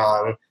depending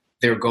on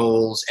their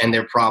goals and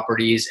their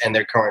properties and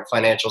their current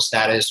financial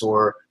status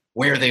or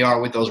where they are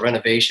with those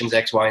renovations,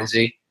 X, Y, and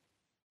Z?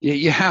 Yeah,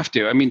 you have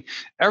to. I mean,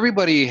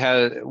 everybody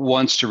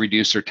wants to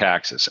reduce their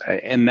taxes.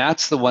 And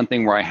that's the one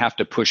thing where I have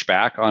to push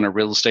back on a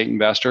real estate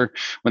investor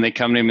when they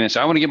come to me and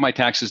say, I want to get my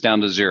taxes down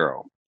to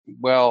zero.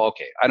 Well,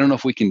 okay, I don't know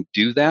if we can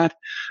do that.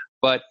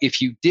 But if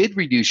you did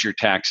reduce your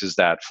taxes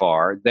that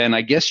far, then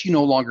I guess you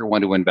no longer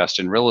want to invest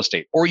in real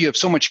estate. Or you have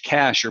so much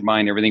cash, you're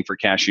buying everything for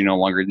cash, you're no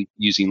longer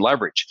using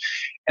leverage.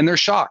 And they're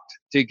shocked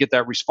to get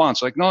that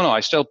response. Like, no,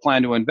 I still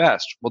plan to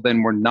invest. Well,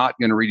 then we're not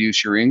going to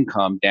reduce your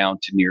income down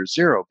to near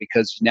zero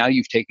because now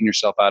you've taken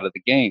yourself out of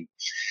the game.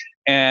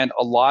 And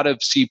a lot of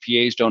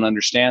CPAs don't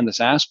understand this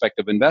aspect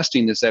of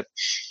investing, is that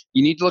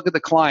you need to look at the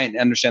client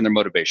and understand their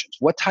motivations.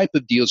 What type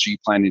of deals are you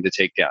planning to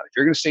take down? If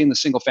you're going to stay in the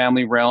single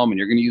family realm and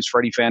you're going to use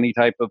Freddie Fannie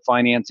type of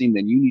financing,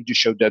 then you need to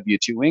show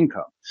W-2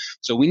 income.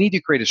 So we need to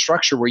create a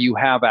structure where you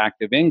have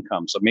active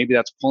income. So maybe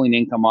that's pulling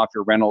income off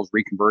your rentals,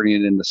 reconverting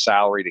it into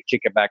salary to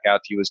kick it back out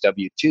to you as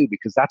W-2,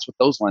 because that's what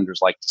those lenders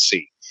like to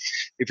see.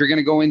 If you're going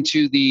to go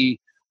into the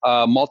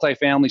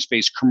multifamily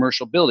space,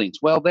 commercial buildings,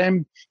 well,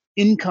 then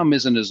income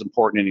isn't as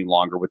important any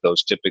longer with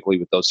those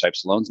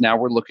types of loans. Now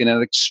we're looking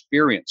at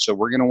experience. So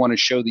we're going to want to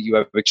show that you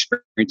have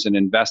experience in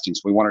investing.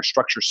 So we want our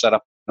structure set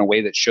up in a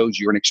way that shows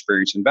you're an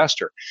experienced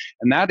investor.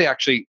 And that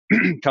actually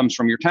comes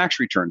from your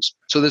tax returns.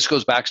 So this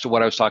goes back to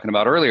what I was talking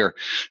about earlier.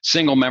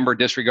 Single member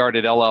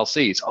disregarded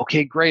LLCs.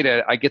 Okay, great.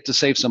 I get to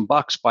save some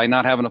bucks by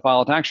not having to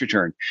file a tax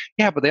return.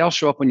 Yeah, but they all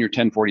show up on your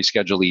 1040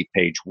 Schedule E,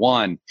 page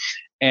 1.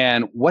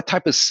 And what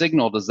type of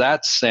signal does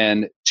that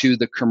send to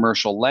the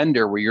commercial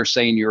lender where you're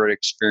saying you're an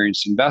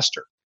experienced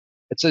investor?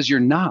 It says you're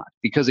not,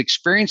 because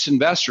experienced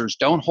investors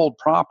don't hold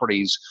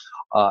properties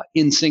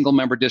in single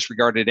member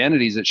disregarded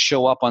entities that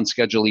show up on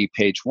Schedule E,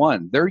 page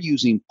 1. They're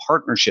using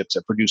partnerships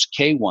that produce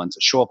K1s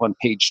that show up on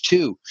page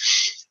 2.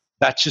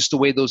 That's just the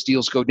way those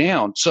deals go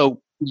down.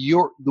 So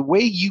the way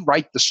you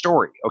write the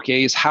story,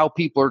 okay, is how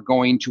people are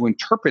going to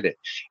interpret it.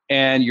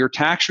 And your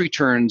tax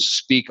returns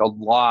speak a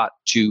lot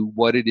to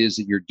what it is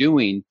that you're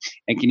doing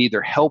and can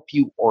either help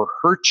you or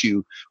hurt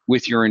you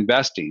with your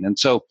investing. And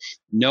so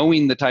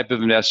knowing the type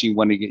of investing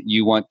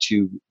you want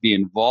to be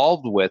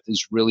involved with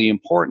is really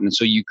important. And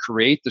so you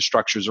create the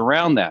structures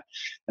around that.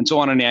 And so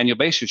on an annual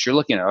basis, you're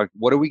looking at,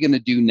 what are we going to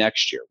do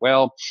next year?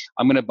 Well,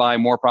 I'm going to buy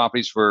more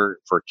properties for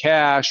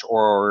cash,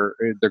 or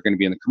they're going to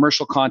be in the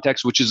commercial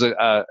context, which is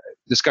a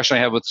discussion I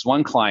have with this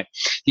one client.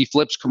 He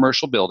flips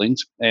commercial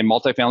buildings and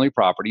multifamily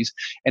properties,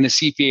 and his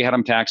CPA had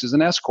him taxed as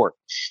an S corp.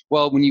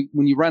 Well, when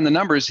you run the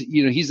numbers,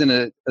 he's in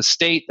a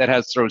state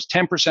that throws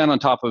 10% on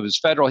top of his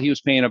federal. He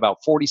was paying about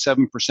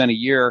 47% a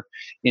year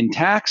in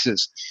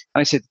taxes.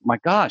 And I said, my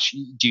gosh,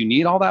 do you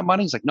need all that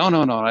money? He's like, no,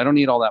 I don't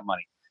need all that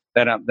money.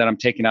 that I'm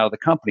taking out of the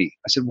company.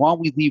 I said, why don't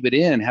we leave it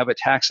in, have it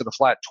taxed at a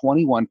flat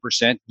 21%,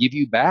 give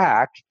you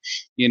back,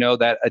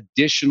 that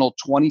additional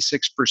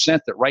 26%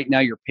 that right now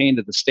you're paying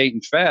to the state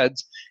and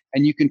feds,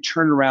 and you can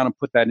turn around and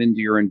put that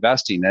into your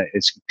investing.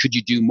 Could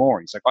you do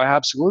more? He's like, oh,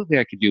 absolutely,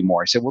 I could do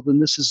more. I said, well, then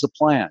this is the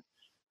plan.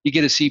 You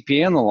get a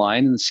CPA on the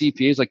line, and the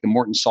CPA is like the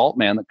Morton Salt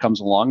man that comes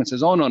along and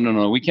says, oh,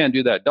 no, we can't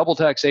do that. Double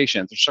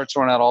taxation. They start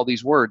throwing out all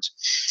these words.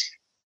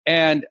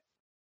 And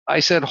I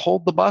said,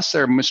 hold the bus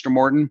there, Mr.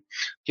 Morton.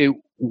 Okay,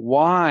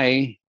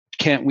 why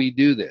can't we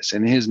do this?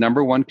 And his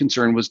number one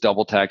concern was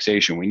double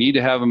taxation. We need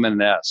to have him in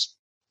an S.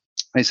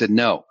 I said,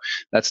 no,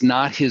 that's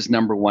not his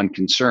number one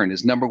concern.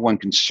 His number one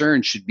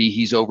concern should be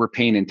he's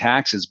overpaying in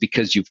taxes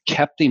because you've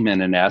kept him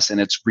in an S, and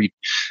it's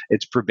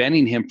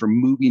preventing him from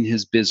moving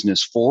his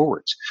business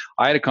forwards.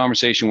 I had a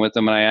conversation with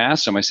him, and I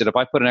asked him, I said, if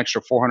I put an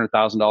extra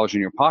 $400,000 in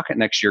your pocket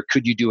next year,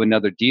 could you do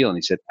another deal? And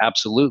he said,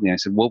 absolutely. And I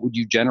said, what would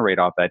you generate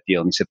off that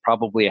deal? And he said,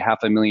 probably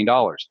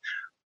 $500,000.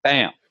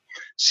 Bam.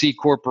 C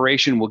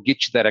Corporation will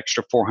get you that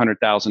extra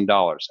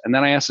 $400,000. And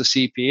then I asked the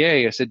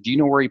CPA, I said, do you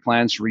know where he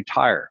plans to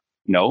retire?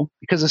 No,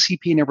 because the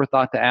CPA never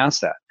thought to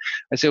ask that.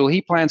 I said, well,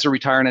 he plans to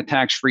retire in a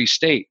tax-free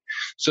state.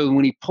 So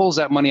when he pulls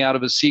that money out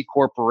of his C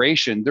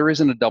Corporation, there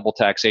isn't a double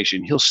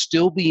taxation. He'll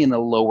still be in a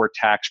lower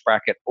tax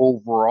bracket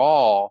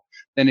overall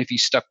than if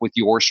he's stuck with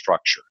your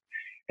structure.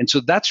 And so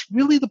that's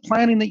really the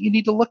planning that you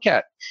need to look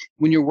at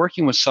when you're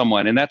working with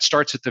someone. And that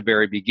starts at the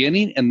very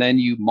beginning, and then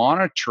you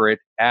monitor it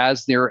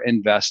as their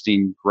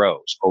investing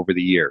grows over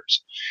the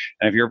years.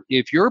 And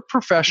if your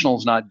professional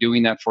is not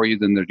doing that for you,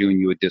 then they're doing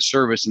you a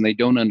disservice, and they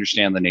don't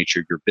understand the nature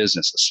of your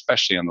business,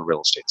 especially on the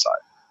real estate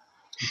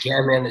side.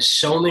 Yeah, man, there's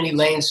so many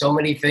lanes, so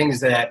many things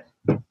that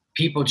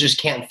people just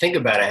can't think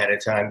about ahead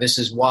of time. This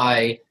is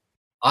why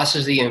us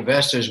as the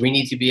investors, we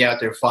need to be out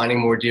there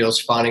finding more deals,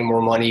 finding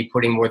more money,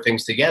 putting more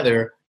things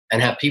together,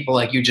 and have people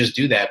like you just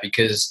do that.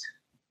 Because,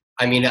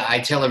 I mean, I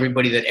tell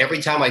everybody that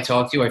every time I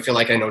talk to you, I feel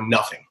like I know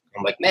nothing.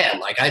 I'm like, man,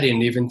 like I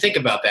didn't even think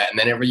about that. And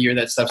then every year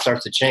that stuff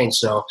starts to change.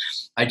 So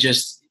I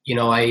just,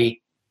 I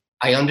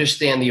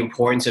understand the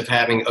importance of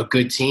having a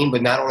good team,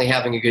 but not only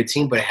having a good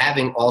team, but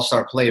having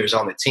all-star players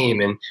on the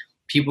team. And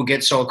people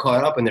get so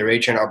caught up in their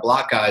H&R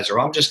Block guys, or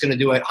I'm just going to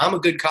do it. I'm a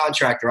good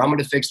contractor. I'm going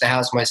to fix the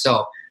house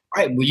myself.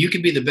 All right, well, you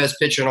could be the best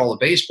pitcher in all of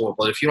baseball,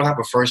 but if you don't have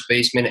a first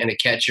baseman and a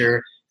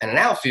catcher and an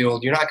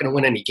outfield, you're not going to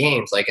win any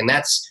games. And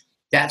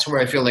that's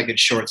where I feel like it's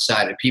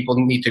short-sighted. People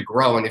need to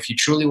grow, and if you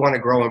truly want to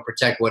grow and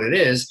protect what it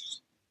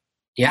is,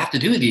 you have to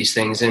do these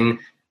things. And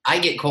I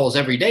get calls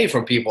every day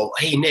from people,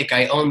 hey, Nick,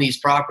 I own these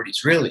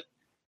properties. Really?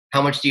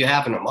 How much do you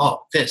have in them?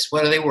 Oh, this.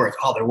 What are they worth?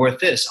 Oh, they're worth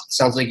this.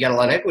 Sounds like you got a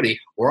lot of equity.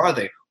 Where are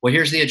they? Well,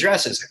 here's the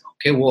addresses.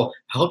 Okay, well,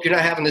 I hope you're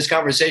not having this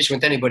conversation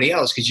with anybody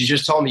else, because you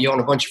just told me you own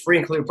a bunch of free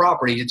and clear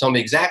property. You told me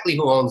exactly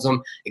who owns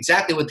them,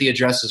 exactly what the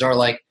addresses are.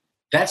 Like,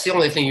 that's the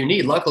only thing you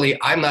need. Luckily,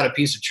 I'm not a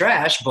piece of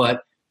trash,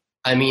 but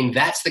I mean,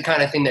 that's the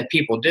kind of thing that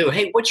people do.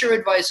 Hey, what's your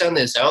advice on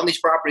this? I own these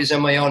properties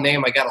in my own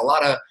name. I got a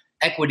lot of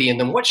equity in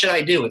them. What should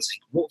I do? It's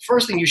like, well,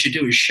 first thing you should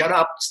do is shut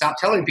up. Stop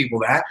telling people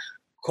that.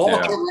 Call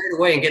them right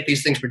away and get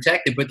these things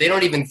protected. But they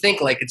don't even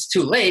think like it's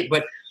too late.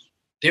 But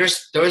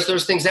there's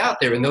those things out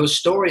there, and those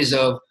stories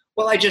of,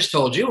 well, I just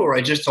told you, or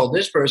I just told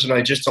this person, or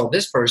I just told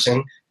this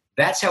person.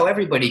 That's how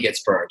everybody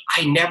gets burned.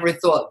 I never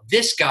thought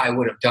this guy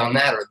would have done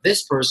that, or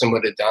this person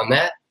would have done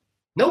that.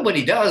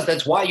 Nobody does.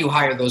 That's why you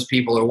hire those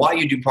people, or why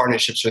you do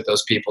partnerships with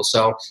those people.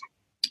 So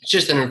it's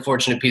just an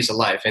unfortunate piece of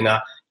life. And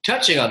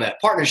touching on that,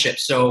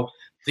 partnerships. So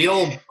the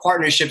old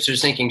partnerships are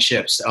sinking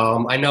ships.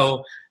 I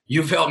know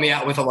you've helped me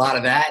out with a lot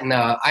of that. And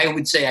I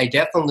would say I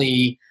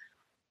definitely,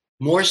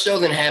 more so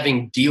than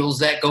having deals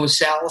that go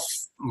south,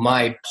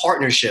 my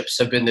partnerships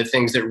have been the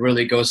things that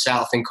really go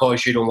south and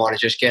cause you to want to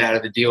just get out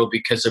of the deal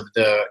because of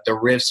the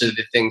risks of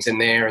the things in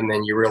there. And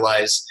then you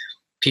realize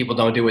people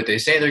don't do what they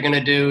say they're going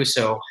to do.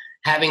 So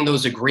having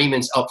those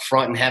agreements up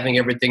front and having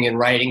everything in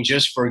writing,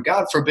 just for,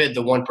 God forbid,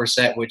 the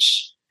 1%,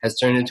 which has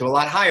turned into a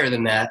lot higher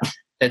than that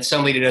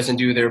somebody doesn't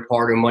do their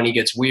part or money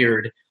gets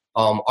weird.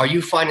 Are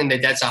you finding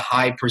that that's a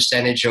high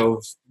percentage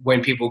of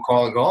when people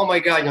call and go, oh my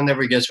God, you'll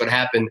never guess what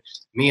happened?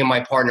 Me and my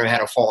partner had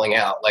a falling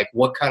out. Like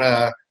what kind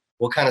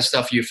of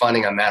stuff are you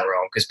finding on that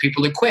realm? Because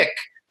people are quick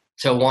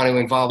to want to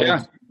involve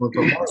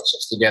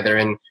partnerships together.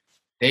 And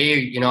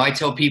they, I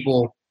tell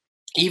people,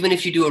 even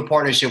if you do a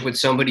partnership with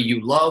somebody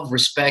you love,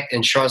 respect,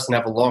 and trust and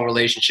have a long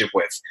relationship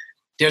with,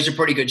 there's a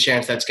pretty good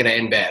chance that's going to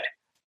end bad.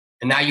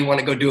 And now you want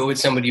to go do it with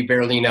somebody you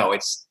barely know.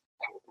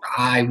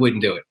 I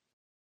wouldn't do it.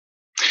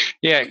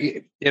 Yeah,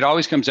 it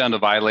always comes down to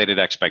violated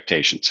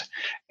expectations.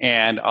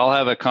 And I'll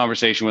have a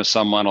conversation with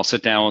someone, I'll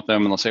sit down with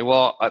them, and they'll say,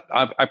 well,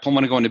 I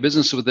want to go into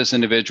business with this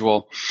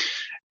individual.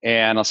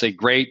 And I'll say,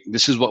 great,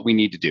 this is what we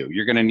need to do.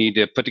 You're going to need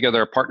to put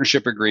together a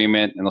partnership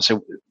agreement. And they'll say,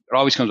 it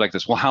always comes like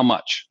this, well, how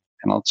much?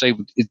 And I'll say,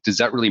 does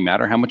that really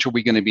matter? How much are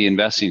we going to be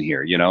investing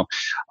here?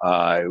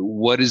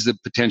 What is the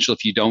potential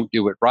if you don't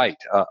do it right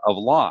of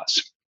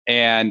loss?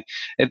 And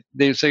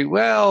they say,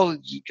 well,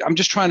 I'm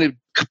just trying to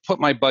put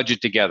my budget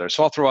together.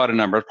 So I'll throw out a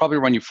number. It'll probably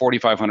run you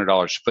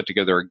 $4,500 to put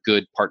together a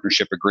good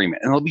partnership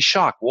agreement. And they'll be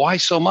shocked. Why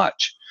so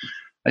much?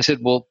 I said,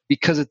 well,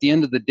 because at the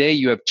end of the day,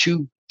 you have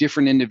two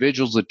different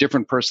individuals with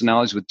different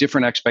personalities, with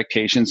different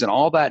expectations, and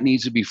all that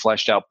needs to be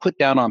fleshed out, put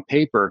down on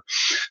paper,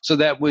 so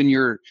that when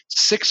you're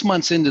 6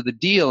 months into the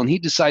deal and he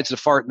decides to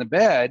fart in the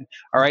bed,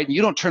 all right, and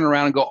you don't turn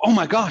around and go, oh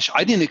my gosh,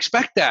 I didn't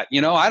expect that.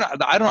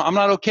 I'm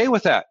not okay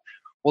with that.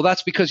 Well,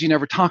 that's because you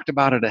never talked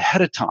about it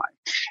ahead of time.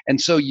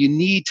 And so you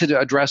need to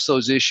address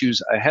those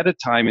issues ahead of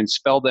time and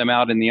spell them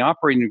out in the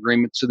operating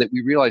agreement so that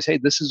we realize, hey,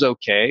 this is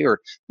okay, or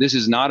this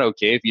is not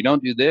okay. If you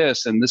don't do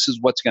this, and this is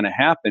what's going to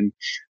happen.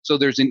 So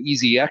there's an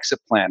easy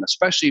exit plan,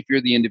 especially if you're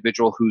the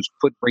individual who's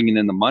bringing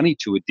in the money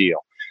to a deal.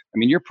 I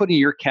mean, you're putting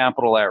your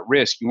capital at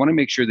risk. You want to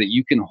make sure that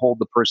you can hold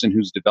the person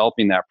who's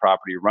developing that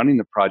property, running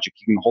the project,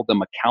 you can hold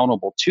them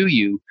accountable to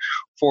you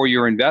for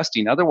your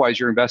investing.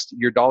 Otherwise,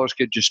 your dollars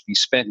could just be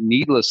spent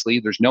needlessly.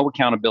 There's no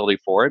accountability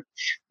for it.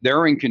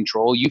 They're in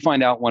control. You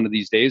find out one of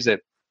these days that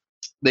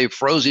they've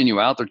frozen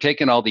you out. They're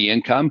taking all the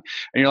income.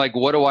 And you're like,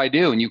 what do I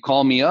do? And you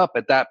call me up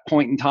at that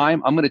point in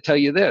time. I'm going to tell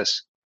you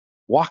this: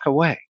 walk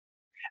away.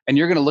 And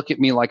you're going to look at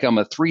me like I'm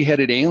a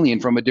three-headed alien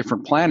from a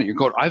different planet. You're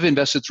going, I've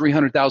invested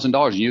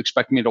 $300,000 and you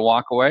expect me to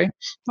walk away?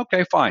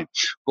 Okay, fine.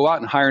 Go out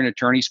and hire an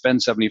attorney,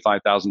 spend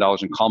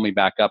 $75,000 and call me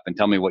back up and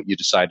tell me what you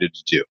decided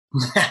to do.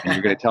 And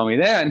you're going to tell me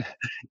then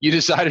you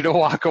decided to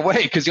walk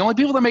away, because the only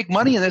people that make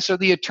money in this are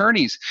the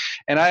attorneys.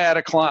 And I had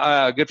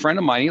a good friend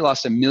of mine, he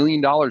lost $1 million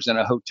in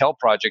a hotel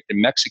project in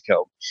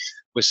Mexico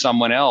with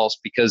someone else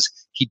because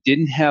he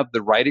didn't have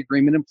the right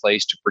agreement in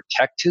place to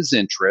protect his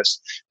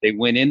interests. They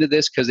went into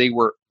this because they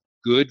were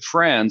good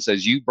friends,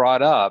 as you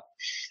brought up.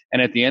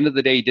 And at the end of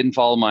the day, he didn't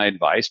follow my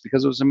advice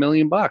because it was $1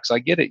 million. I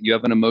get it. You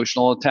have an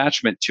emotional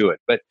attachment to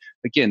it. But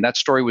again, that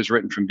story was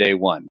written from day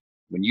one.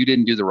 When you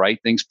didn't do the right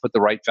things, put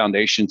the right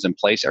foundations in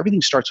place,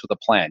 everything starts with a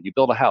plan. You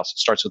build a house, it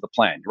starts with a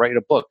plan. You write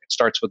a book, it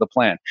starts with a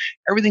plan.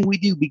 Everything we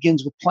do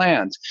begins with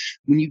plans.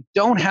 When you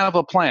don't have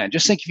a plan,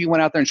 just think if you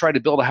went out there and tried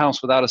to build a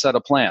house without a set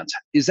of plans.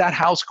 Is that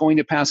house going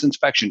to pass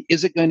inspection?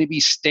 Is it going to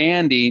be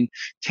standing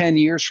 10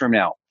 years from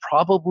now?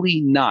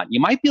 Probably not. You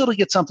might be able to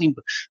get something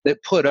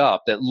that put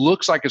up that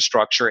looks like a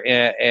structure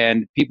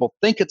and people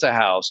think it's a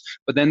house,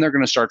 but then they're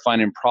going to start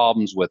finding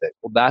problems with it.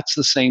 Well, that's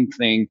the same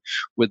thing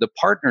with the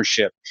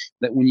partnership,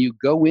 that when you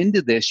go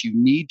into this, you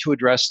need to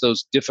address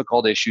those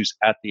difficult issues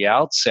at the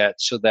outset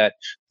so that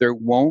there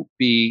won't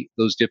be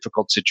those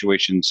difficult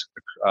situations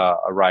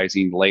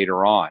arising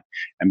later on.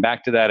 And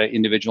back to that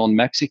individual in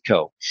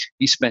Mexico,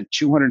 he spent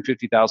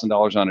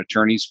 $250,000 on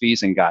attorney's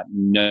fees and got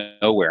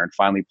nowhere and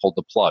finally pulled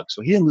the plug.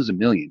 So he didn't lose $1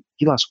 million.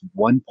 He lost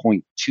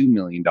 $1.2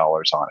 million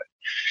on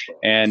it.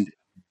 And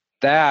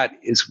that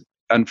is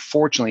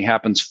unfortunately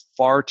happens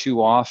far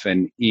too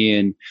often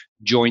in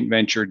joint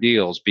venture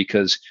deals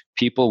because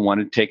people want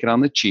to take it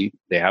on the cheap.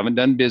 They haven't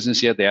done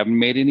business yet. They haven't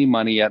made any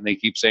money yet. And they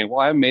keep saying, well,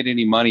 I haven't made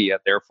any money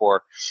yet.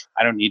 Therefore,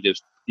 I don't need to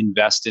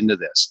invest into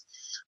this.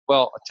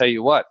 Well, I'll tell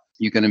you what,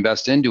 you can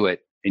invest into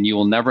it and you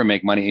will never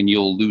make money and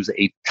you'll lose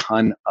a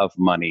ton of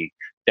money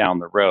down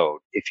the road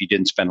if you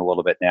didn't spend a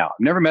little bit now. I've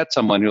never met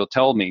someone who will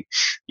tell me,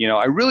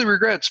 I really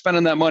regret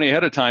spending that money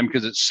ahead of time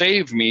because it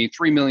saved me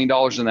 $3 million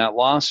in that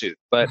lawsuit.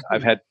 But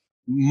I've had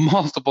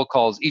multiple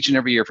calls each and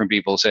every year from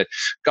people who said,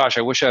 gosh,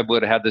 I wish I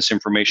would have had this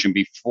information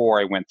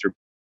before I went through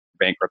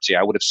bankruptcy.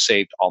 I would have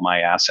saved all my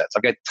assets.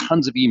 I've got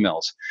tons of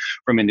emails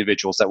from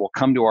individuals that will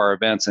come to our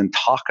events and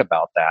talk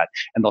about that.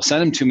 And they'll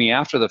send them to me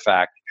after the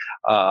fact,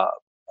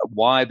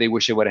 why they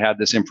wish they would have had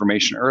this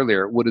information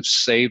earlier. It would have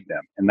saved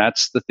them. And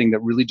that's the thing that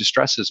really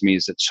distresses me,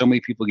 is that so many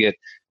people get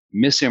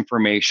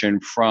misinformation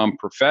from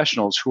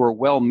professionals who are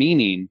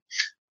well-meaning,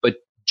 but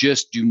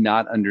just do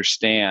not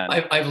understand.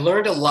 I've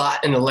learned a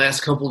lot in the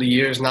last couple of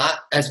years, not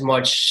as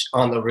much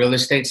on the real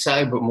estate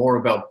side, but more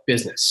about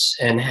business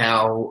and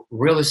how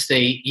real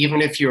estate,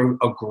 even if you're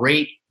a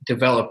great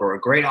developer,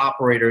 a great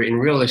operator in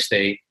real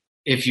estate,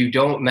 if you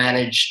don't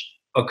manage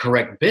a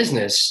correct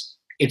business,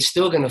 it's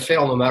still going to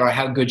fail no matter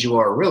how good you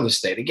are at real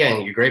estate.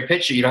 Again, you're a great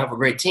pitcher, you don't have a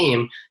great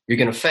team, you're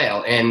going to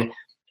fail. And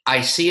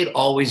I see it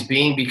always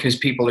being because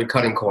people are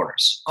cutting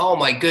corners. Oh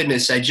my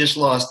goodness, I just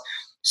lost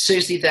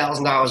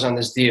 $60,000 on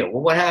this deal.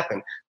 Well, what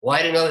happened? Well,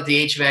 I didn't know that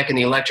the HVAC and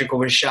the electrical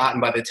was shot,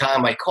 and by the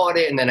time I caught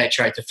it, and then I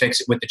tried to fix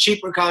it with the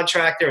cheaper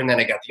contractor, and then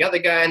I got the other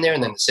guy in there,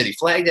 and then the city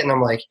flagged it, and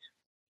I'm like,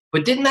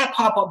 but didn't that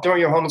pop up during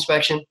your home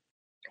inspection?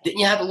 Didn't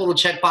you have the little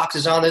check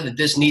boxes on there that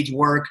this needs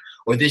work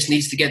or this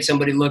needs to get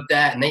somebody looked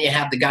at, and then you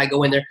have the guy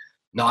go in there?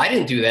 No, I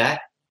didn't do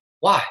that.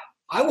 Why?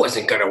 I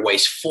wasn't going to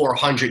waste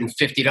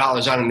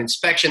 $450 on an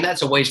inspection.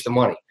 That's a waste of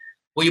money.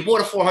 Well, you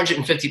bought a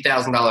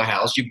 $450,000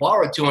 house. You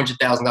borrowed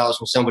 $200,000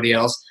 from somebody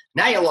else.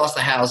 Now you lost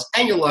the house,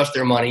 and you lost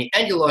their money,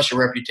 and you lost your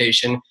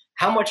reputation.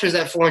 How much was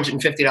that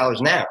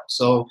 $450 now?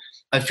 So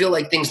I feel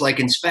like things like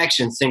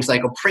inspections, things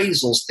like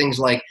appraisals, things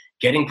like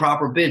getting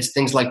proper bids,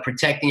 things like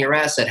protecting your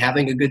asset,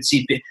 having a good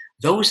CPA,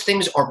 those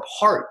things are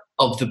part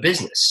of the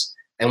business.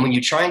 And when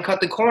you try and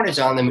cut the corners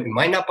on them, it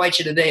might not bite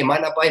you today, it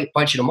might not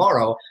bite you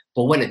tomorrow,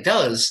 but when it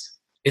does,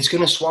 it's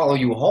going to swallow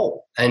you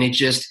whole. And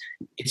it's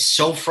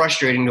so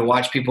frustrating to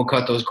watch people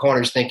cut those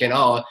corners thinking,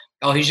 oh,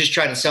 he's just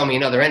trying to sell me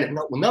another end.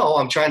 No,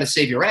 I'm trying to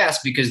save your ass,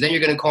 because then you're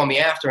going to call me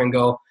after and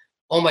go,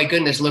 oh my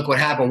goodness, look what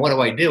happened. What do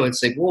I do?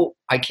 It's like, well,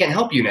 I can't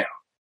help you now.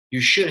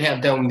 You should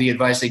have done the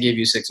advice I gave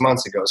you 6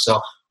 months ago.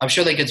 So I'm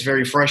sure that gets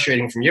very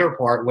frustrating from your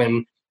part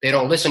when they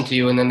don't listen to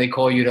you and then they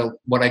call you to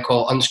what I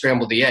call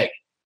unscramble the egg.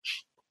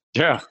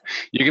 Yeah,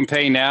 you can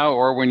pay now,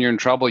 or when you're in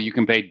trouble, you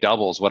can pay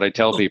doubles. What I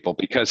tell people,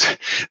 because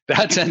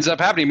that ends up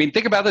happening. I mean,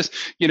 think about this.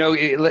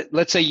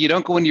 Let's say you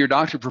don't go into your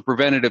doctor for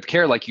preventative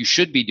care like you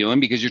should be doing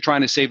because you're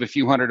trying to save a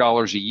few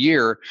 $100s a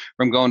year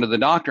from going to the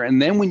doctor.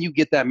 And then when you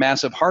get that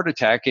massive heart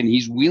attack and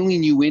he's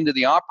wheeling you into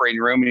the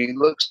operating room and he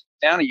looks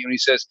down at you and he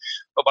says,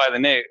 "Oh, by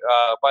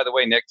the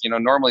way, Nick,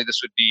 normally this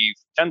would be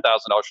 $10,000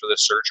 for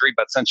this surgery,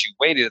 but since you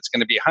waited, it's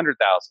going to be $100,000."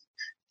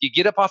 You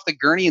get up off the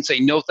gurney and say,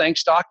 "No,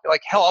 thanks, doc." You're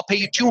like, "Hell, I'll pay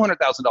you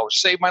 $200,000.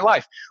 Save my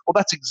life." Well,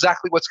 that's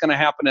exactly what's going to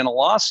happen in a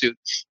lawsuit.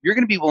 You're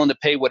going to be willing to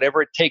pay whatever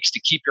it takes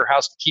to keep your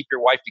house, to keep your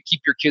wife, to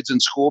keep your kids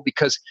in school,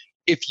 because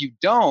if you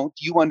don't,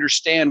 you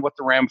understand what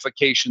the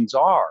ramifications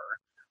are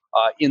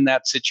in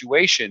that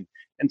situation.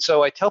 And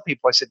so I tell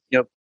people, I said,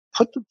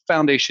 put the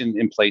foundation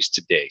in place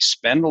today.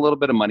 Spend a little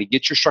bit of money.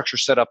 Get your structure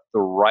set up the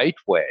right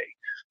way.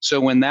 So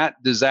when that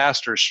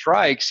disaster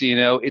strikes,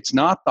 it's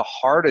not the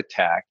heart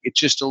attack. It's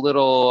just a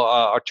little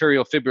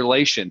arterial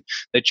fibrillation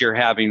that you're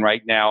having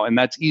right now, and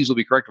that's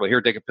easily correctable.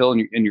 Here, take a pill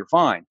and you're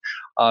fine.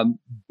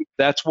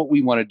 That's what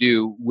we want to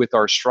do with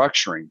our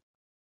structuring.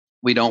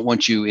 We don't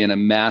want you in a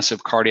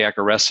massive cardiac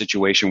arrest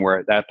situation where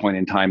at that point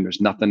in time,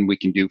 there's nothing we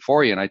can do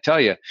for you. And I tell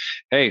you,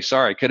 hey,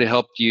 sorry, I could have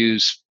helped you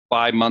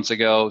 5 months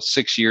ago,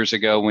 6 years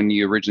ago when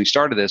you originally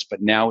started this,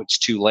 but now it's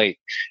too late.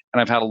 And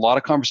I've had a lot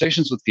of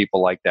conversations with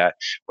people like that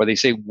where they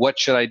say, "What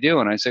should I do?"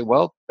 And I say,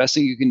 well, best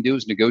thing you can do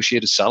is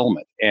negotiate a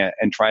settlement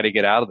and try to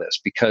get out of this,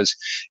 because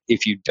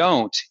if you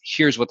don't,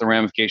 here's what the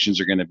ramifications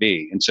are going to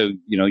be. And so,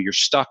 you're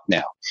stuck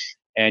now.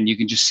 And you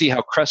can just see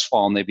how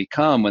crestfallen they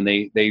become when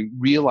they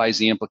realize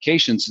the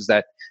implications is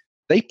that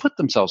they put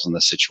themselves in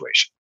this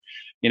situation.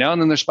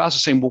 And then their spouse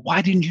is saying, "Well,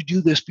 why didn't you do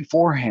this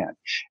beforehand?"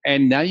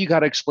 And now you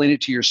got to explain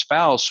it to your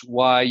spouse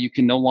why you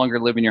can no longer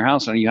live in your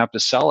house and you have to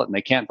sell it, and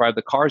they can't drive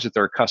the cars that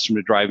they're accustomed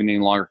to driving any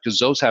longer because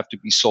those have to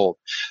be sold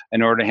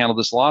in order to handle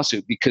this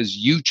lawsuit, because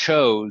you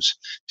chose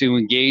to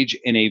engage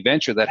in a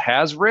venture that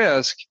has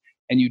risk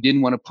and you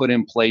didn't want to put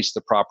in place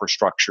the proper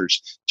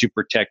structures to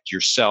protect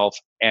yourself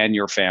and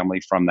your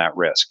family from that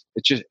risk.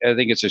 I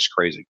think it's just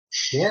crazy.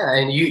 Yeah,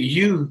 and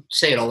you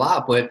say it a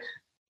lot, but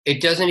it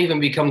doesn't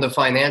even become the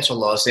financial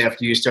loss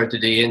after you start to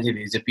dig into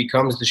these. It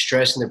becomes the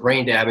stress and the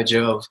brain damage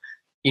of,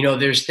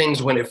 there's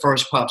things when it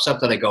first pops up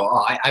that I go,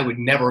 "Oh, I would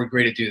never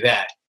agree to do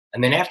that."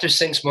 And then after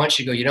 6 months,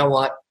 you go, "You know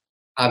what?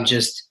 I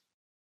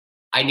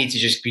need to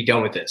just be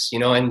done with this,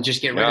 and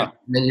just get rid of it."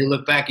 And then you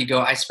look back, you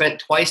go, "I spent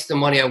twice the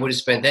money I would have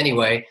spent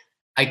anyway.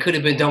 I could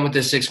have been done with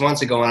this 6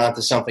 months ago and on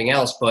to something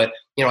else." But,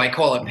 I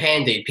call it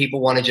Band-Aid. People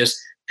want to just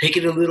pick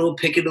it a little,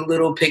 pick it.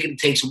 It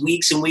takes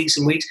weeks and weeks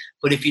and weeks.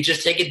 But if you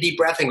just take a deep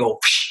breath and go,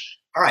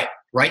 all right,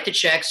 write the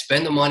check,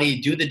 spend the money,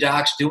 do the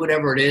docs, do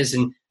whatever it is,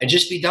 and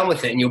just be done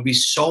with it. And you'll be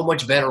so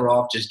much better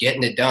off just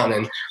getting it done.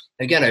 And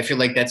again, I feel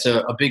like that's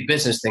a big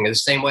business thing. The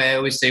same way I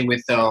always say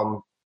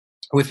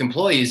with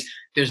employees,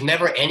 there's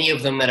never any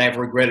of them that I've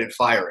regretted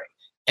firing.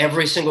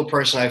 Every single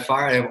person I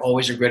fired, I've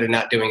always regretted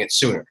not doing it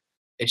sooner.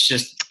 It's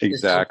just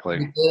exactly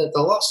the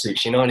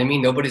lawsuits. You know what I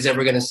mean? Nobody's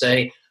ever going to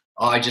say,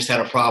 "Oh, I just had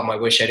a problem. I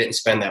wish I didn't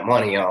spend that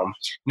money."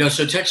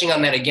 So touching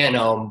on that again,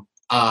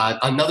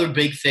 another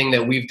big thing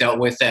that we've dealt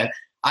with that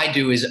I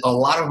do is a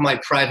lot of my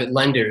private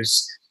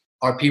lenders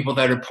are people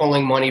that are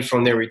pulling money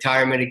from their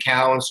retirement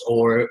accounts,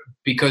 or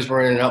because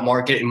we're in an up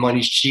market and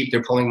money's cheap,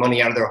 they're pulling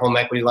money out of their home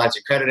equity lines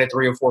of credit at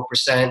 3 or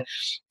 4%,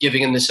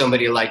 giving them to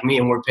somebody like me,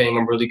 and we're paying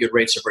them really good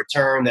rates of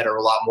return that are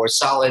a lot more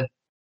solid,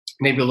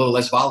 maybe a little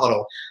less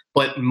volatile.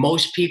 But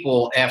most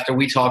people, after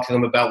we talk to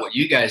them about what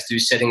you guys do,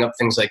 setting up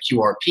things like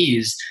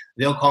QRPs,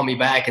 they'll call me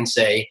back and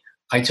say,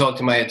 "I talked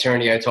to my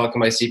attorney, I talked to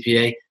my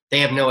CPA. They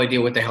have no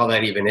idea what the hell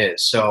that even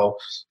is." So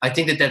I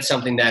think that that's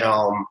something that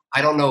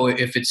I don't know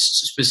if it's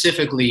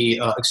specifically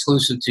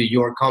exclusive to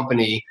your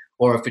company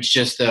or if it's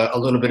just a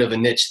little bit of a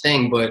niche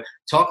thing, but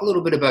talk a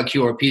little bit about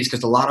QRPs,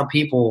 because a lot of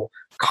people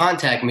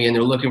contact me and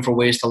they're looking for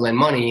ways to lend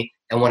money.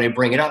 And when I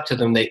bring it up to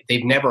them,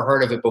 they've never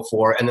heard of it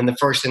before. And then the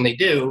first thing they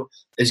do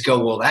is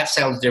go, "Well, that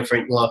sounds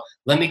different. Well,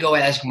 let me go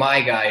ask my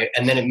guy."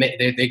 And then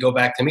they go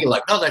back to me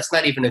like, "No, that's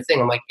not even a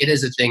thing." I'm like, "It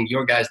is a thing.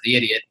 Your guy's the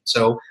idiot."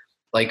 So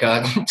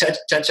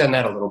touch on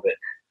that a little bit.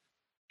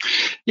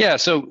 Yeah.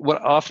 So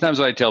oftentimes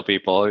what I tell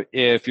people,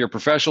 if your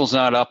professional's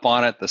not up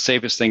on it, the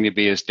safest thing to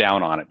be is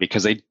down on it,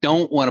 because they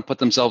don't want to put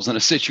themselves in a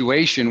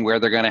situation where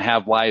they're going to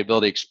have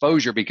liability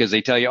exposure because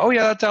they tell you, "Oh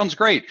yeah, that sounds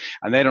great."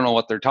 And they don't know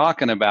what they're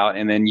talking about.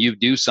 And then you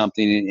do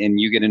something and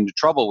you get into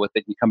trouble with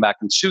it and you come back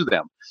and sue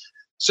them.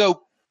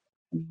 So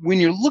when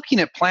you're looking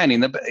at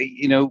planning,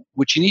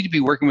 what you need to be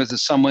working with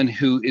is someone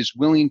who is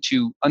willing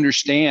to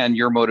understand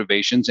your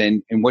motivations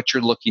and what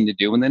you're looking to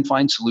do, and then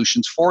find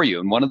solutions for you.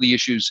 And one of the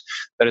issues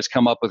that has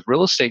come up with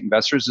real estate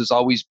investors has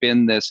always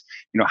been this,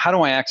 how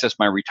do I access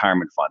my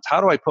retirement funds? How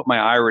do I put my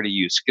IRA to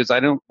use? Because I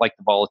don't like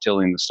the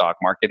volatility in the stock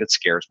market. It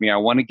scares me. I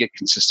want to get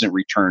consistent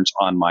returns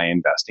on my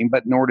investing.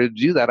 But in order to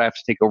do that, I have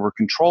to take over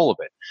control of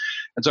it.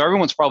 And so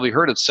everyone's probably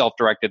heard of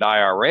self-directed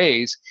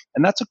IRAs,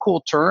 and that's a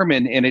cool term,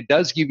 and it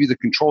does give you the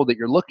control that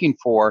you're looking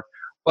for,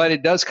 but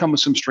it does come with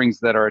some strings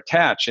that are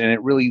attached, and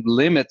it really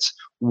limits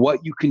what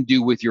you can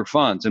do with your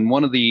funds. And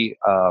one of the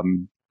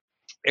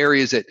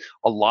areas that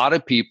a lot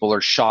of people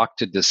are shocked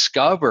to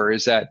discover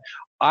is that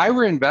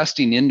IRA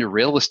investing into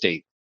real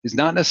estate is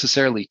not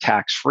necessarily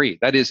tax-free.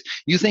 That is,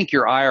 you think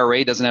your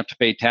IRA doesn't have to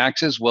pay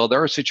taxes? Well,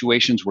 there are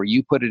situations where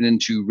you put it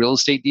into real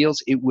estate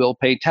deals, it will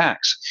pay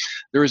tax.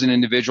 There was an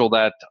individual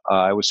that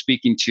I was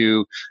speaking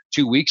to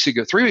 3 weeks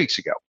ago,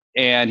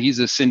 and he's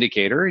a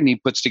syndicator, and he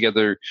puts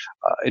together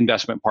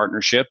investment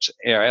partnerships,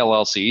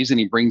 LLCs, and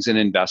he brings in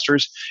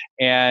investors.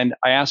 And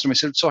I asked him, I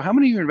said, so how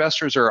many of your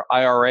investors are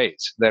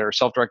IRAs that are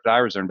self-directed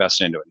IRAs are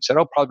invested into it? He said,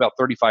 probably about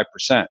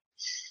 35%.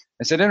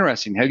 I said,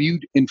 interesting. Have you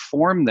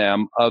informed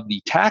them of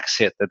the tax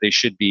hit that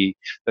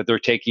they're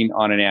taking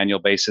on an annual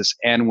basis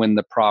and when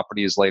the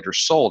property is later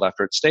sold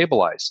after it's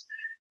stabilized?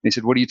 And he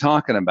said, what are you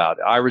talking about?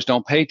 IRAs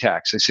don't pay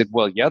tax. I said,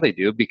 well, yeah, they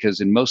do, because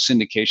in most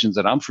syndications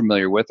that I'm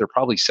familiar with, they're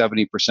probably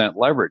 70%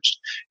 leveraged.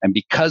 And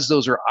because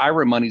those are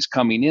IRA monies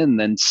coming in,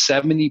 then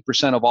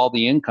 70% of all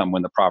the income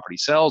when the property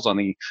sells on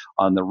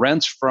the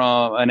rents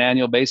from an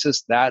annual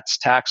basis, that's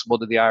taxable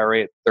to the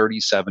IRA at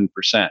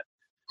 37%.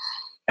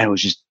 And it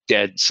was just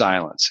dead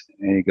silence.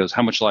 And he goes,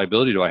 how much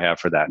liability do I have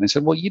for that? And I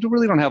said, well, you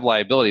really don't have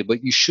liability,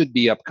 but you should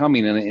be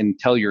upcoming and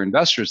tell your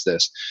investors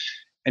this.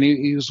 And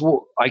he was,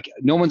 well,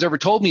 no one's ever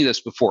told me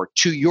this before,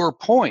 to your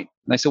point.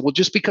 And I said, well,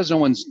 just because no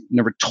one's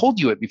never told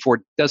you it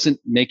before doesn't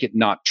make it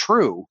not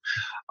true.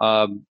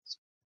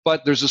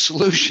 But there's a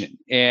solution.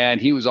 And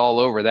he was all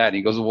over that. And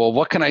he goes, well,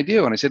 what can I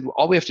do? And I said, well,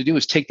 all we have to do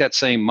is take that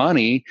same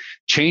money,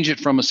 change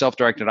it from a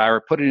self-directed IRA,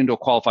 put it into a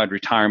qualified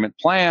retirement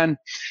plan,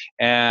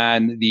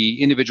 and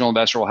the individual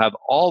investor will have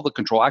all the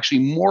control, actually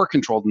more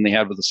control than they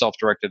had with a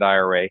self-directed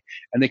IRA,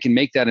 and they can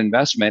make that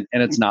investment,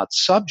 and it's not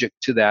subject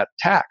to that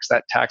tax.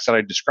 That tax that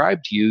I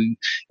described to you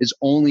is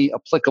only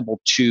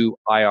applicable to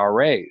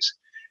IRAs.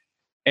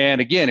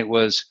 And again, it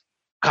was,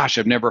 gosh,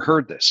 I've never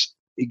heard this.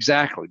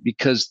 Exactly,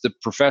 because the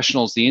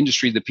professionals, the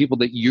industry, the people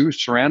that you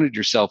surrounded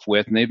yourself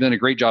with, and they've done a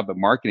great job at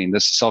marketing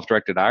this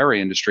self-directed IRA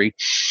industry,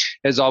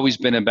 has always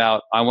been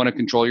about, I want to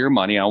control your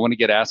money, I want to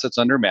get assets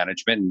under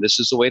management, and this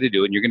is the way to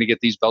do it, and you're going to get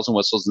these bells and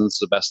whistles, and this is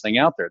the best thing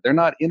out there. They're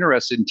not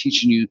interested in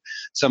teaching you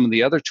some of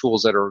the other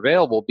tools that are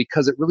available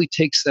because it really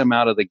takes them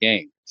out of the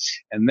game.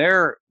 And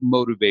their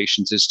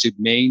motivations is to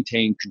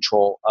maintain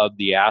control of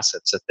the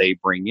assets that they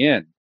bring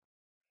in.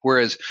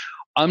 Whereas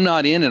I'm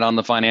not in it on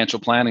the financial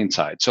planning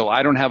side. So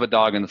I don't have a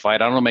dog in the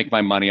fight. I don't make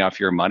my money off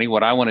your money.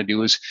 What I want to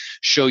do is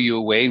show you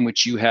a way in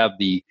which you have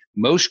the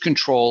most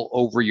control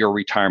over your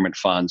retirement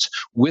funds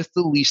with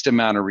the least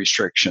amount of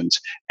restrictions,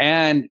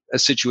 and a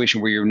situation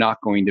where you're not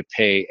going to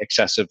pay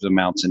excessive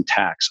amounts in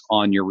tax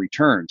on your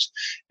returns.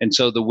 And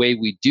so the way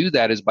we do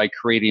that is by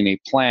creating a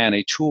plan,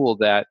 a tool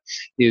that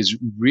is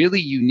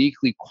really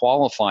uniquely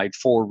qualified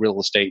for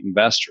real estate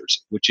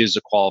investors, which is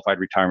a qualified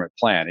retirement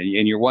plan.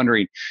 And you're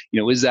wondering,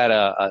 is that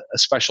a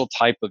special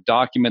type of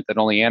document that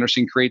only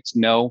Anderson creates?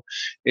 No,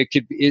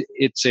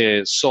 it's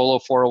a solo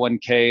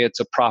 401k. It's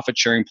a profit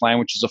sharing plan,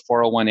 which is a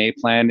 401a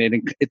plan.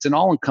 It's an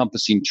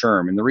all-encompassing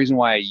term. And the reason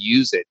why I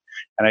use it,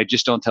 and I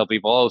just don't tell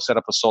people, set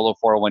up a solo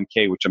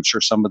 401k, which I'm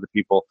sure some of the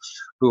people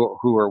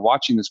who are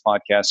watching this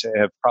podcast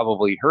have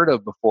probably heard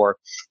of before,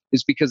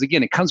 is because,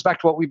 again, it comes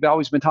back to what we've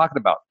always been talking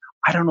about.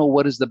 I don't know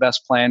what is the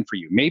best plan for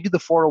you. Maybe the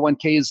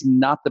 401k is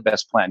not the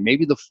best plan.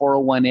 Maybe the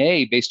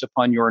 401a, based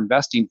upon your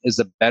investing, is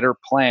a better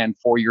plan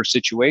for your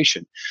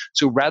situation.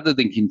 So rather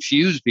than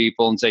confuse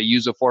people and say,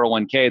 use a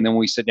 401k, and then when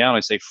we sit down, I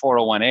say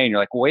 401a, and you're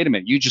like, well, wait a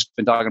minute, you just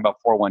been talking about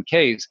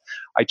 401ks.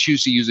 I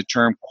choose to use the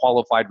term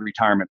qualified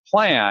retirement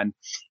plan.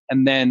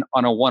 And then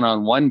on a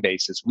one-on-one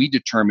basis, we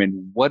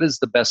determine what is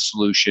the best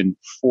solution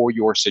for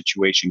your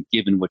situation,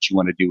 given what you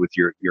want to do with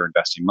your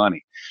investing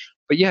money.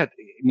 But yeah,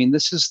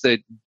 this is the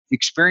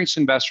experienced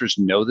investors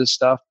know this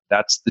stuff.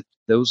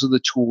 Those are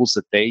the tools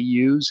that they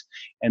use.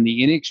 And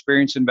the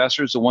inexperienced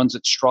investors, the ones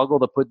that struggle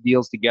to put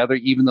deals together,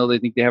 even though they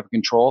think they have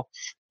control,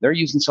 they're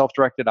using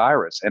self-directed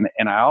IRAs.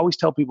 And I always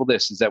tell people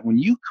this, is that when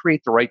you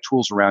create the right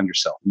tools around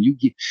yourself,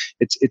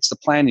 it's the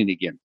planning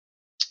again.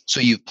 So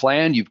you've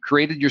planned, you've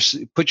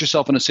put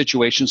yourself in a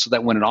situation so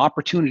that when an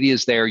opportunity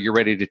is there, you're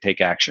ready to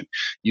take action.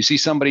 You see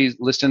somebody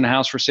listing a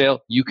house for sale,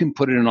 you can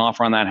put in an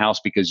offer on that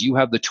house because you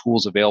have the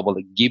tools available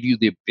that give you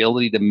the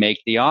ability to make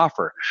the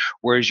offer.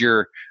 Whereas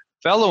your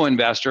fellow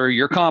investor,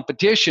 your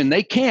competition,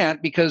 they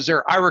can't because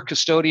they're IRA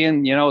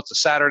custodian. It's a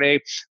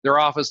Saturday. Their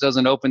office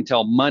doesn't open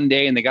till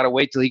Monday, and they got to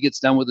wait till he gets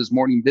done with his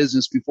morning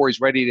business before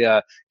he's ready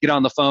to get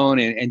on the phone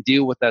and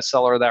deal with that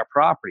seller of that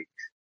property.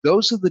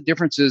 Those are the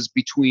differences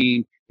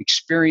between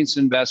experienced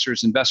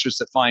investors, investors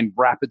that find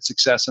rapid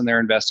success in their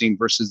investing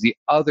versus the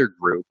other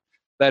group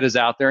that is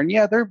out there. And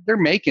yeah, they're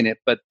making it,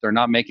 but they're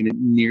not making it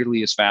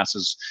nearly as fast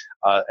as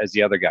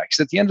the other guy. Because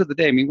at the end of the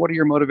day, I mean, what are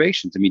your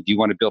motivations? I mean, do you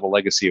want to build a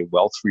legacy of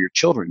wealth for your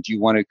children? Do you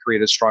want to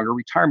create a stronger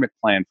retirement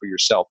plan for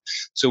yourself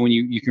so when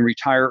you can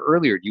retire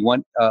earlier? Do you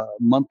want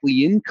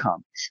monthly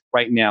income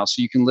right now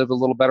so you can live a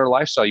little better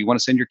lifestyle? You want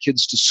to send your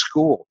kids to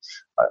school?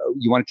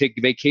 You want to take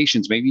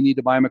vacations? Maybe you need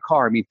to buy them a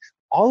car. I mean,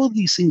 all of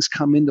these things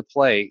come into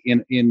play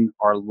in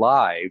our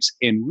lives,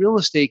 and real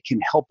estate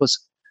can help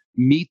us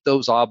meet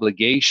those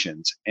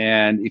obligations.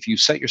 And if you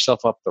set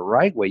yourself up the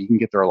right way, you can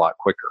get there a lot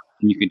quicker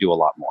and you can do a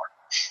lot more.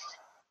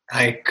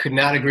 I could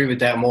not agree with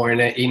that more.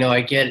 And,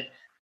 I get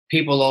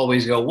people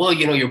always go, well,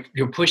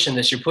 you're pushing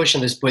this,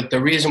 But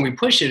the reason we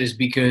push it is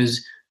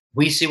because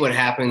we see what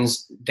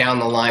happens down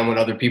the line when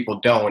other people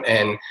don't.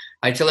 And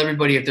I tell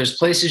everybody, if there's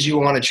places you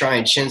want to try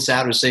and chintz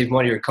out or save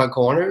money or cut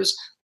corners,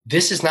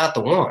 this is not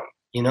the one,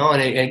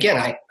 And again,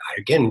 I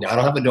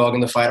don't have a dog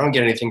in the fight. I don't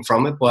get anything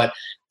from it, but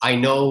I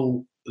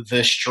know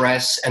the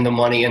stress and the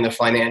money and the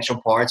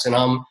financial parts. And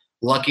I'm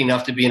lucky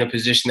enough to be in a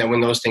position that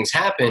when those things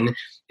happen,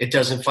 it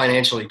doesn't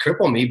financially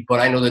cripple me. But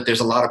I know that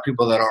there's a lot of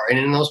people that are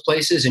in those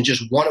places. And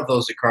just one of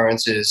those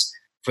occurrences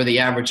for the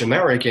average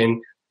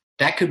American,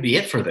 that could be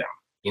it for them.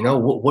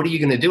 What are you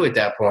going to do at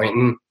that point?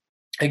 And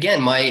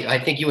again, I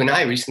think you and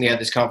I recently had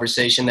this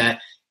conversation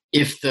that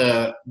if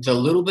the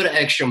little bit of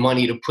extra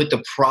money to put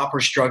the proper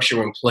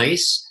structure in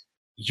place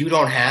you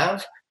don't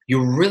have,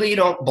 you really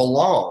don't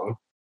belong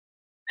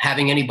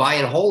having any buy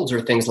and holds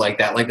or things like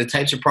that, like the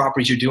types of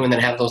properties you're doing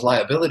that have those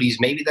liabilities.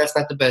 Maybe that's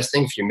not the best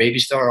thing for you. Maybe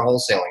start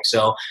wholesaling.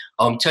 So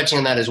touching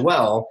on that as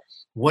well,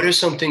 what are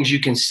some things you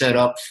can set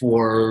up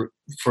for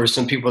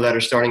some people that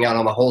are starting out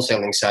on the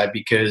wholesaling side?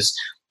 Because,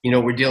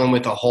 we're dealing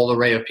with a whole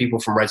array of people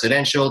from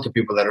residential to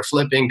people that are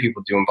flipping,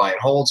 people doing buy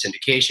and hold,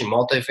 syndication,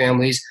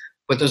 multifamilies,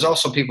 but there's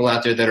also people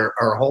out there that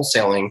are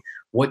wholesaling.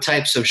 What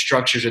types of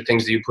structures or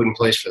things do you put in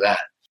place for that?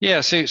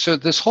 Yeah, so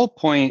this whole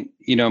point,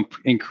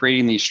 in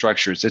creating these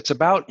structures, it's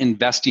about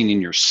investing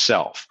in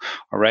yourself.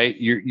 All right,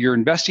 you're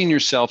investing in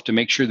yourself to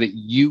make sure that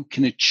you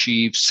can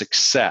achieve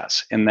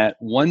success, and that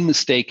one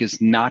mistake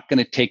is not going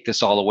to take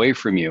this all away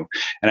from you.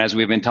 And as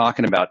we've been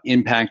talking about,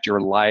 impact your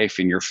life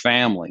and your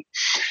family.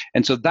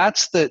 And so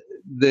that's the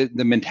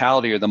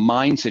mentality or the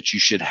mindset you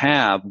should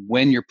have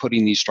when you're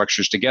putting these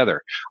structures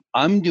together.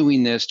 I'm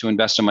doing this to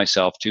invest in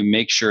myself to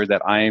make sure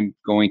that I'm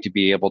going to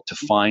be able to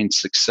find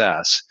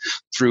success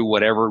through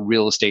whatever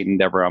real estate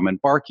endeavor I'm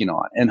embarking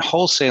on. And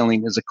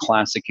wholesaling is a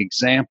classic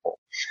example.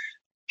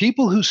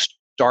 People who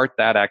start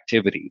that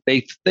activity,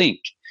 they think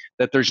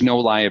that there's no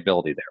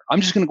liability there. I'm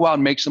just going to go out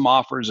and make some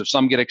offers. If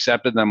some get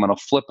accepted, then I'm going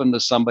to flip them to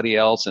somebody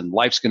else and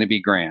life's going to be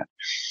grand.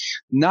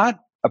 Not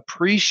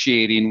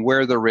appreciating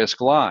where the risk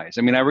lies.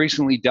 I mean, I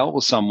recently dealt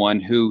with someone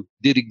who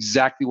did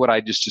exactly what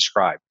I just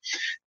described.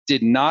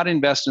 Did not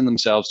invest in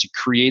themselves to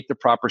create the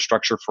proper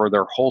structure for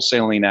their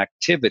wholesaling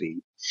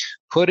activity,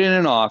 put in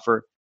an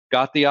offer,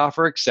 got the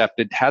offer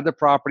accepted, had the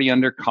property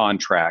under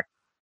contract,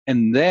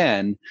 and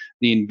then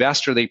the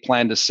investor they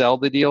planned to sell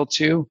the deal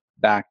to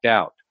backed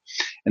out.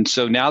 And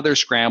so now they're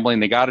scrambling.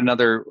 They got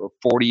another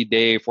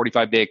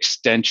 45-day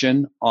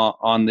extension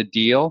on the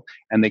deal,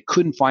 and they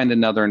couldn't find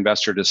another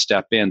investor to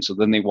step in. So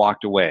then they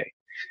walked away.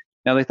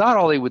 Now they thought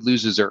all they would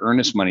lose is their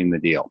earnest money in the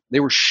deal.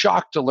 They were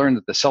shocked to learn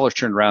that the seller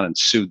turned around and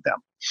sued them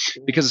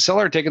because the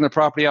seller had taken the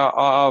property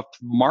off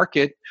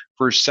market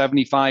for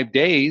 75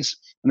 days.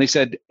 And they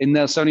said, in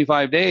those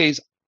 75 days,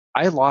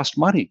 I lost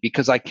money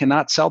because I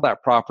cannot sell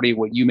that property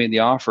what you made the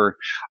offer,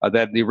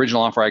 that the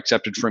original offer I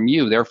accepted from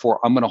you. Therefore,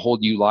 I'm going to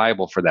hold you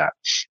liable for that.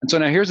 And so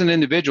now here's an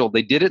individual.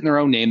 They did it in their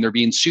own name. They're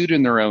being sued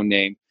in their own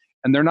name,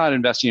 and they're not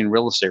investing in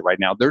real estate right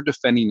now. They're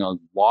defending a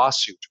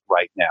lawsuit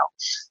right now.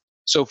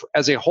 So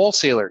as a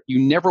wholesaler, you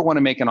never want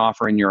to make an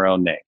offer in your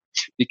own name,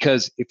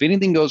 because if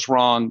anything goes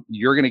wrong,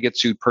 you're going to get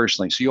sued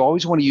personally. So you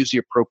always want to use the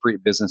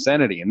appropriate business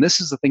entity. And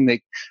this is the thing that,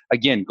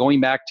 again, going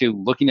back to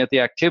looking at the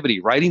activity,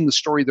 writing the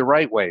story the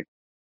right way.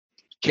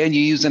 Can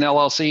you use an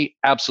LLC?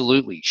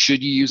 Absolutely.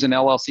 Should you use an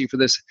LLC for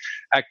this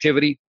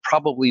activity?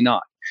 Probably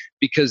not,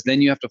 because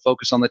then you have to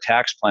focus on the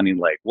tax planning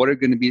leg. What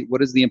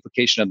is the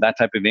implication of that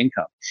type of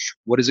income?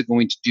 What is it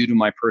going to do to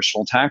my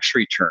personal tax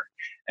return?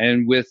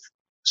 And with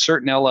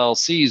certain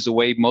LLCs, the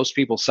way most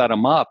people set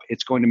them up,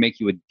 it's going to make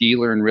you a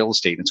dealer in real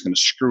estate. It's going to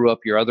screw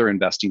up your other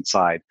investing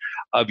side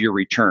of your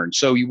return.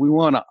 So we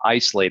want to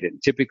isolate it.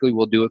 Typically,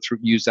 we'll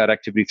use that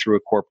activity through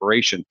a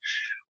corporation.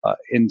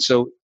 And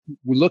so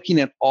we're looking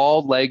at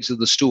all legs of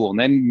the stool and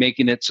then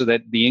making it so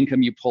that the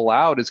income you pull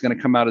out is going to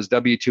come out as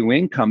W-2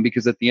 income,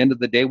 because at the end of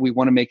the day, we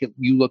want to make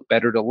you look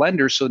better to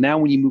lenders. So now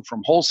when you move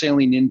from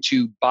wholesaling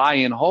into buy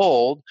and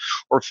hold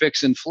or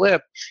fix and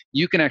flip,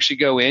 you can actually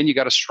go in, you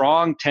got a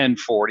strong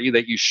 1040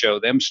 that you show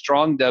them,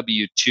 strong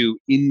W-2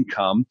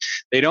 income.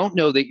 They don't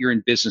know that you're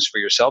in business for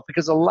yourself,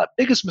 because the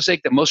biggest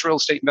mistake that most real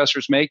estate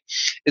investors make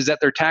is that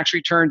their tax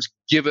returns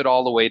give it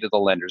all away to the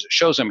lenders. It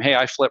shows them, hey,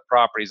 I flip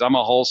properties, I'm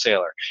a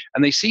wholesaler.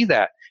 And they see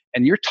that.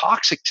 and you're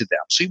toxic to them.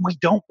 So we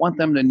don't want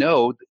them to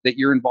know that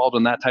you're involved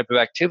in that type of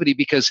activity,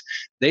 because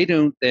they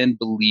don't then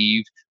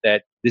believe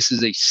that this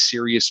is a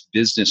serious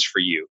business for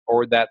you,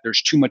 or that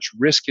there's too much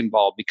risk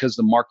involved because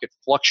the market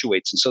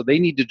fluctuates. And so they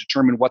need to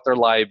determine what their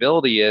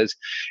liability is,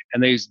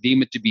 and they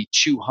deem it to be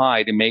too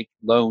high to make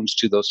loans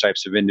to those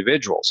types of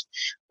individuals.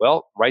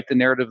 Well, write the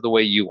narrative the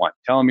way you want.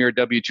 Tell them you're a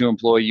W-2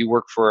 employee, you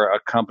work for a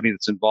company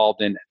that's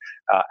involved in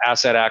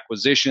asset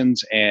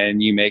acquisitions,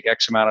 and you make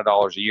X amount of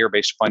dollars a year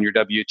based upon your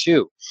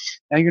W-2.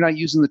 Now, you're not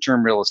using the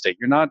term real estate.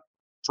 You're not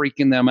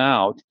freaking them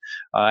out,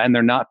 and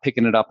they're not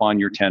picking it up on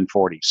your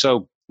 1040.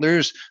 So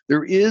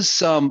there is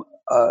some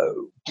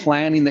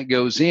planning that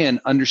goes in,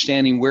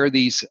 understanding where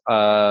these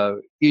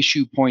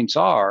issue points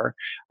are,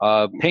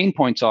 pain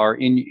points are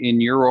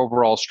in your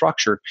overall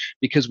structure,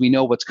 because we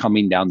know what's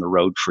coming down the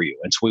road for you.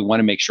 And so we want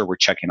to make sure we're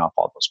checking off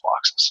all those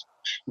boxes.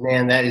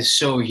 Man, that is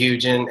so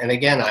huge. And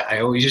again, I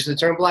always use the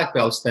term black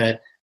belts,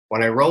 that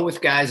when I roll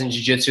with guys in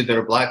jiu-jitsu that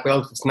are black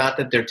belts, it's not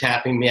that they're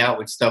tapping me out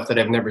with stuff that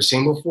I've never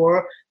seen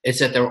before. It's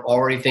that they're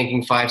already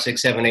thinking 5,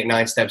 6, 7, 8,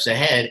 9 steps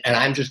ahead. And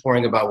I'm just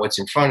worrying about what's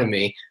in front of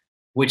me,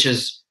 which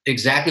is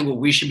exactly what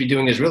we should be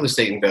doing as real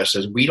estate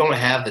investors. We don't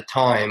have the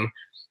time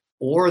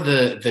or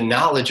the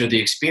knowledge or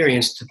the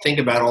experience to think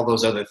about all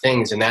those other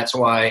things. And that's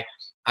why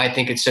I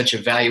think it's such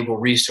a valuable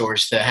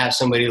resource to have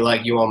somebody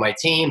like you on my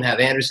team, have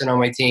Anderson on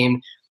my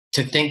team,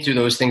 to think through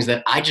those things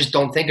that I just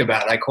don't think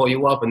about. And I call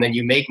you up, and then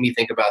you make me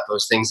think about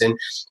those things. And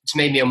it's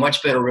made me a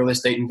much better real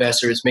estate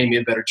investor. It's made me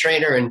a better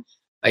trainer. And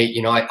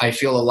I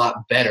feel a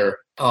lot better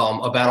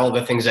about all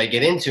the things I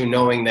get into,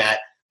 knowing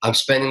that I'm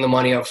spending the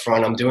money up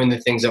front. I'm doing the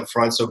things up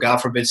front. So God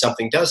forbid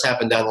something does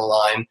happen down the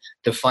line,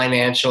 the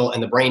financial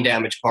and the brain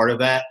damage part of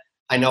that,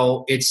 I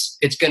know it's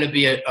going to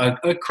be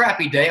a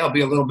crappy day. I'll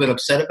be a little bit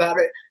upset about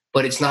it,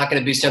 but it's not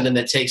going to be something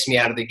that takes me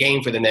out of the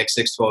game for the next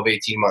 6, 12,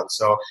 18 months.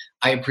 So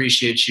I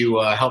appreciate you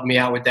helping me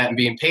out with that and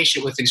being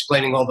patient with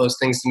explaining all those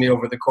things to me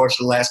over the course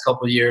of the last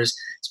couple of years.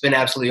 It's been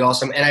absolutely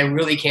awesome. And I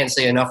really can't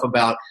say enough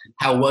about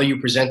how well you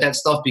present that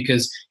stuff,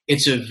 because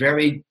it's a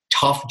very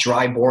tough,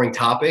 dry, boring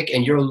topic.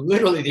 And you're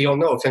literally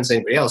no offense to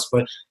anybody else,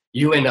 but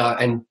you and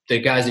the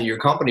guys in your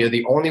company are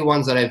the only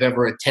ones that I've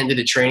ever attended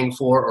a training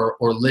for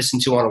or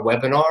listened to on a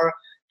webinar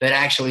that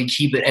actually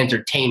keep it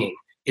entertaining.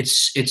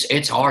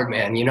 It's hard,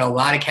 man. A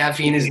lot of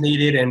caffeine is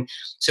needed. And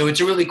so it's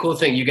a really cool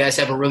thing. You guys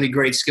have a really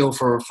great skill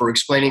for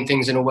explaining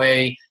things in a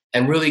way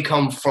and really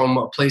come from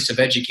a place of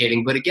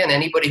educating. But again,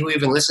 anybody who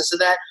even listens to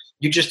that,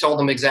 you just told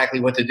them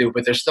exactly what to do,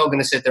 but they're still going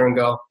to sit there and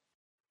go,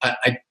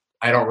 I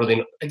don't really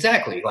know.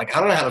 Exactly. Like, I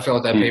don't know how to fill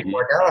out that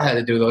paperwork. I don't know how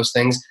to do those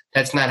things.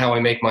 That's not how I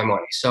make my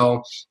money.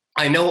 So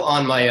I know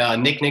on my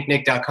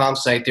nicknicknick.com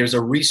site, there's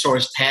a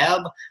resource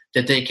tab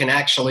that they can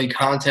actually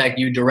contact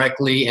you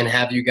directly and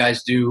have you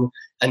guys do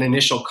an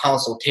initial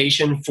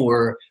consultation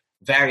for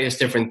various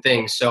different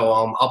things. So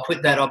I'll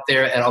put that up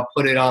there, and I'll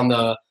put it on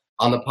the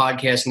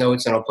podcast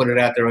notes, and I'll put it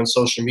out there on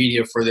social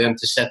media for them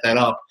to set that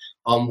up.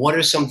 What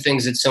are some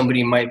things that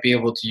somebody might be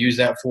able to use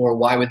that for?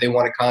 Why would they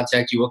want to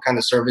contact you? What kind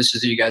of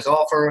services do you guys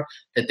offer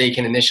that they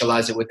can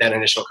initialize it with that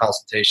initial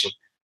consultation?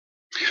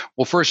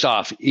 Well, first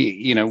off,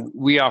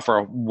 we offer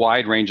a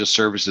wide range of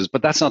services,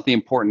 but that's not the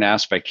important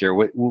aspect here.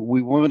 What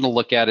we want to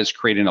look at is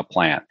creating a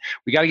plan.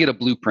 We got to get a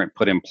blueprint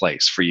put in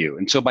place for you.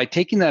 And so by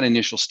taking that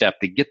initial step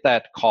to get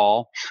that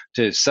call,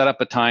 to set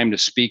up a time to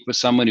speak with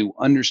someone who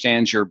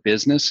understands your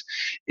business,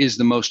 is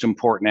the most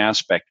important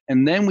aspect.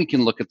 And then we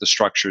can look at the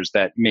structures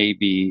that may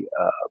be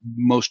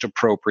most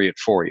appropriate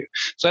for you.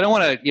 So I don't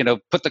want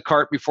to, put the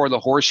cart before the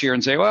horse here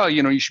and say, well,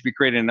 you should be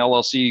creating an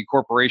LLC,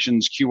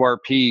 corporations,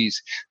 QRPs,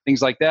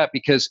 things like that,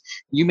 because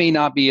you may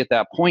not be at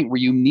that point where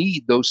you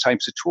need those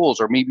types of tools,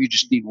 or maybe you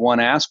just need one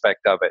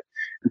aspect of it.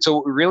 And so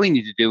what we really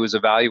need to do is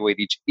evaluate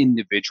each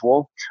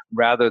individual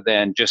rather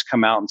than just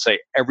come out and say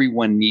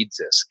everyone needs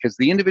this, because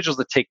the individuals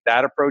that take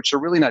that approach are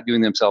really not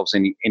doing themselves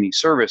any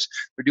service.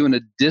 They're doing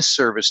a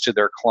disservice to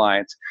their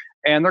clients,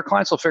 and their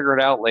clients will figure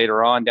it out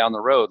later on down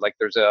the road. Like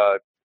there's a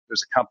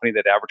company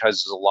that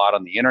advertises a lot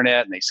on the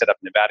internet, and they set up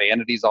Nevada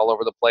entities all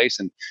over the place,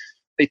 and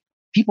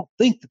people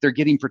think that they're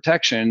getting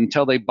protection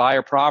until they buy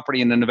a property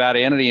in a Nevada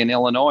entity in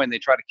Illinois, and they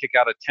try to kick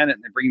out a tenant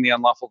and they bring the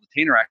unlawful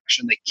detainer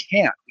action. They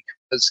can't,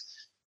 because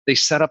they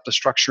set up the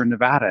structure in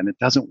Nevada and it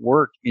doesn't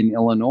work in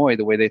Illinois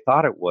the way they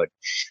thought it would.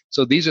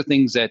 So these are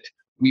things that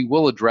we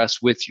will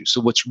address with you. So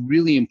what's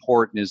really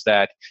important is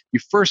that you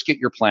first get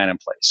your plan in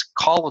place.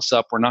 Call us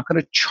up. We're not going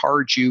to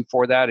charge you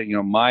for that. And,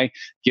 my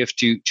gift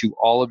to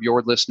all of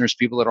your listeners,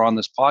 people that are on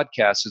this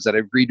podcast, is that I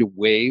agree to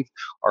waive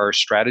our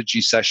strategy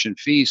session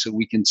fee so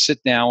we can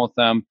sit down with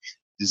them,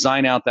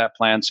 design out that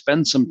plan,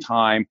 spend some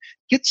time,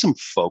 get some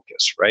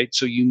focus, right?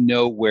 So you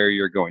know where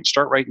you're going.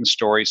 Start writing the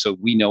story so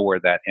we know where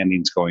that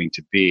ending's going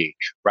to be,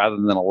 rather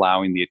than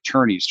allowing the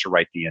attorneys to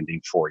write the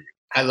ending for you.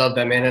 I love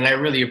that, man. And I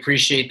really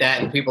appreciate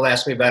that. And people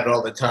ask me about it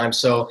all the time.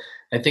 So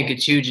I think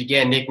it's huge.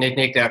 Again,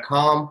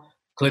 nicknicknick.com.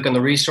 Click on the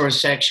resource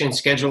section,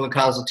 schedule a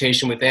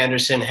consultation with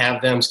Anderson,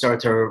 have them start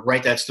to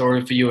write that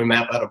story for you and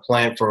map out a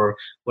plan for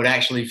what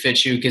actually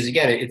fits you. Because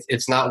again,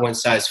 it's not one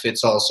size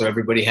fits all. So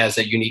everybody has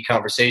that unique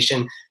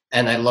conversation.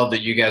 And I love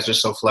that you guys are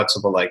so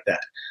flexible like that.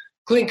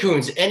 Clint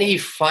Coons, any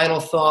final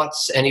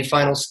thoughts, any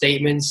final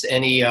statements,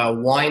 any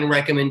wine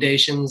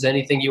recommendations,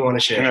 anything you want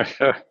to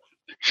share?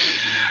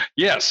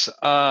 Yes.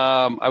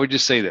 I would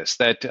just say this,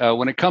 that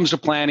when it comes to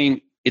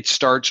planning, it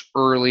starts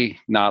early,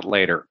 not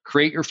later.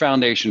 Create your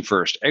foundation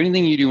first.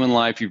 Anything you do in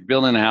life, you're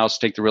building a house,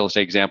 take the real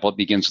estate example, it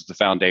begins with the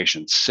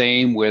foundation.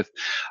 Same with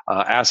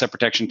asset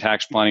protection,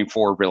 tax planning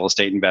for real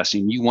estate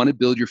investing. You want to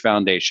build your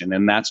foundation,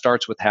 and that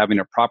starts with having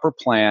a proper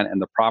plan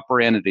and the proper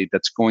entity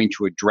that's going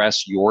to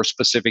address your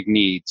specific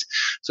needs.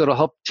 So it'll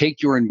help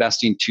take your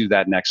investing to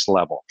that next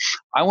level.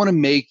 I want to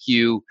make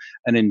you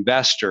an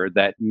investor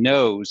that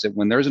knows that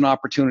when there's an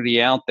opportunity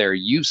out there,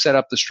 you've set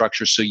up the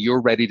structure so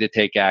you're ready to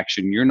take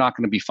action. You're not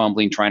going to be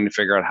fumbling trying to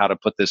figure out how to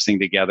put this thing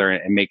together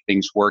and make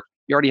things work.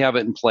 You already have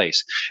it in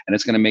place, and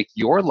it's going to make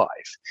your life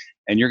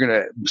and you're going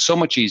to so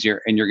much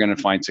easier, and you're going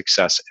to find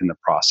success in the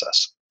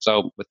process.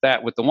 So with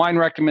that, with the wine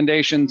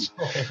recommendations,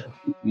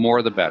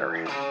 more the better.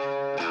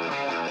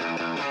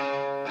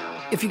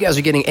 If you guys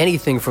are getting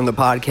anything from the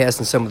podcast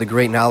and some of the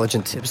great knowledge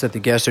and tips that the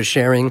guests are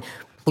sharing,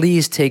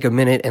 please take a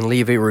minute and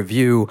leave a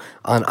review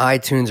on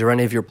iTunes or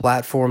any of your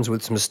platforms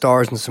with some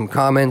stars and some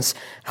comments,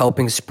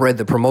 helping spread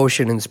the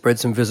promotion and spread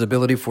some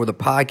visibility for the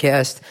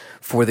podcast,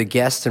 for the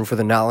guests, and for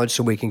the knowledge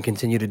so we can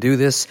continue to do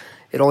this.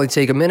 It'll only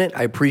take a minute.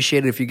 I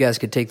appreciate it if you guys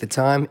could take the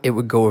time. It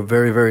would go a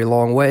very, very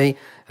long way.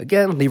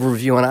 Again, leave a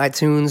review on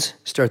iTunes,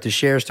 start to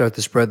share, start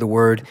to spread the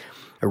word.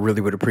 I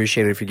really would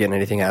appreciate it if you're getting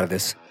anything out of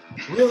this.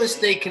 Real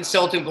estate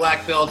consultant,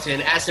 black belt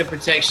in asset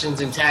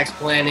protections and tax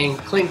planning,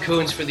 Clint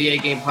Coons for the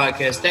A-Game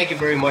podcast. Thank you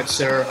very much,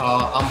 sir.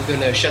 I'm going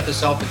to shut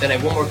this off, but then I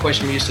have one more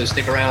question for you, so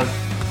stick around.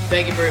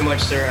 Thank you very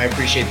much, sir. I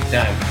appreciate the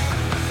time.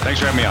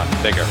 Thanks for having me on.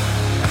 Take care.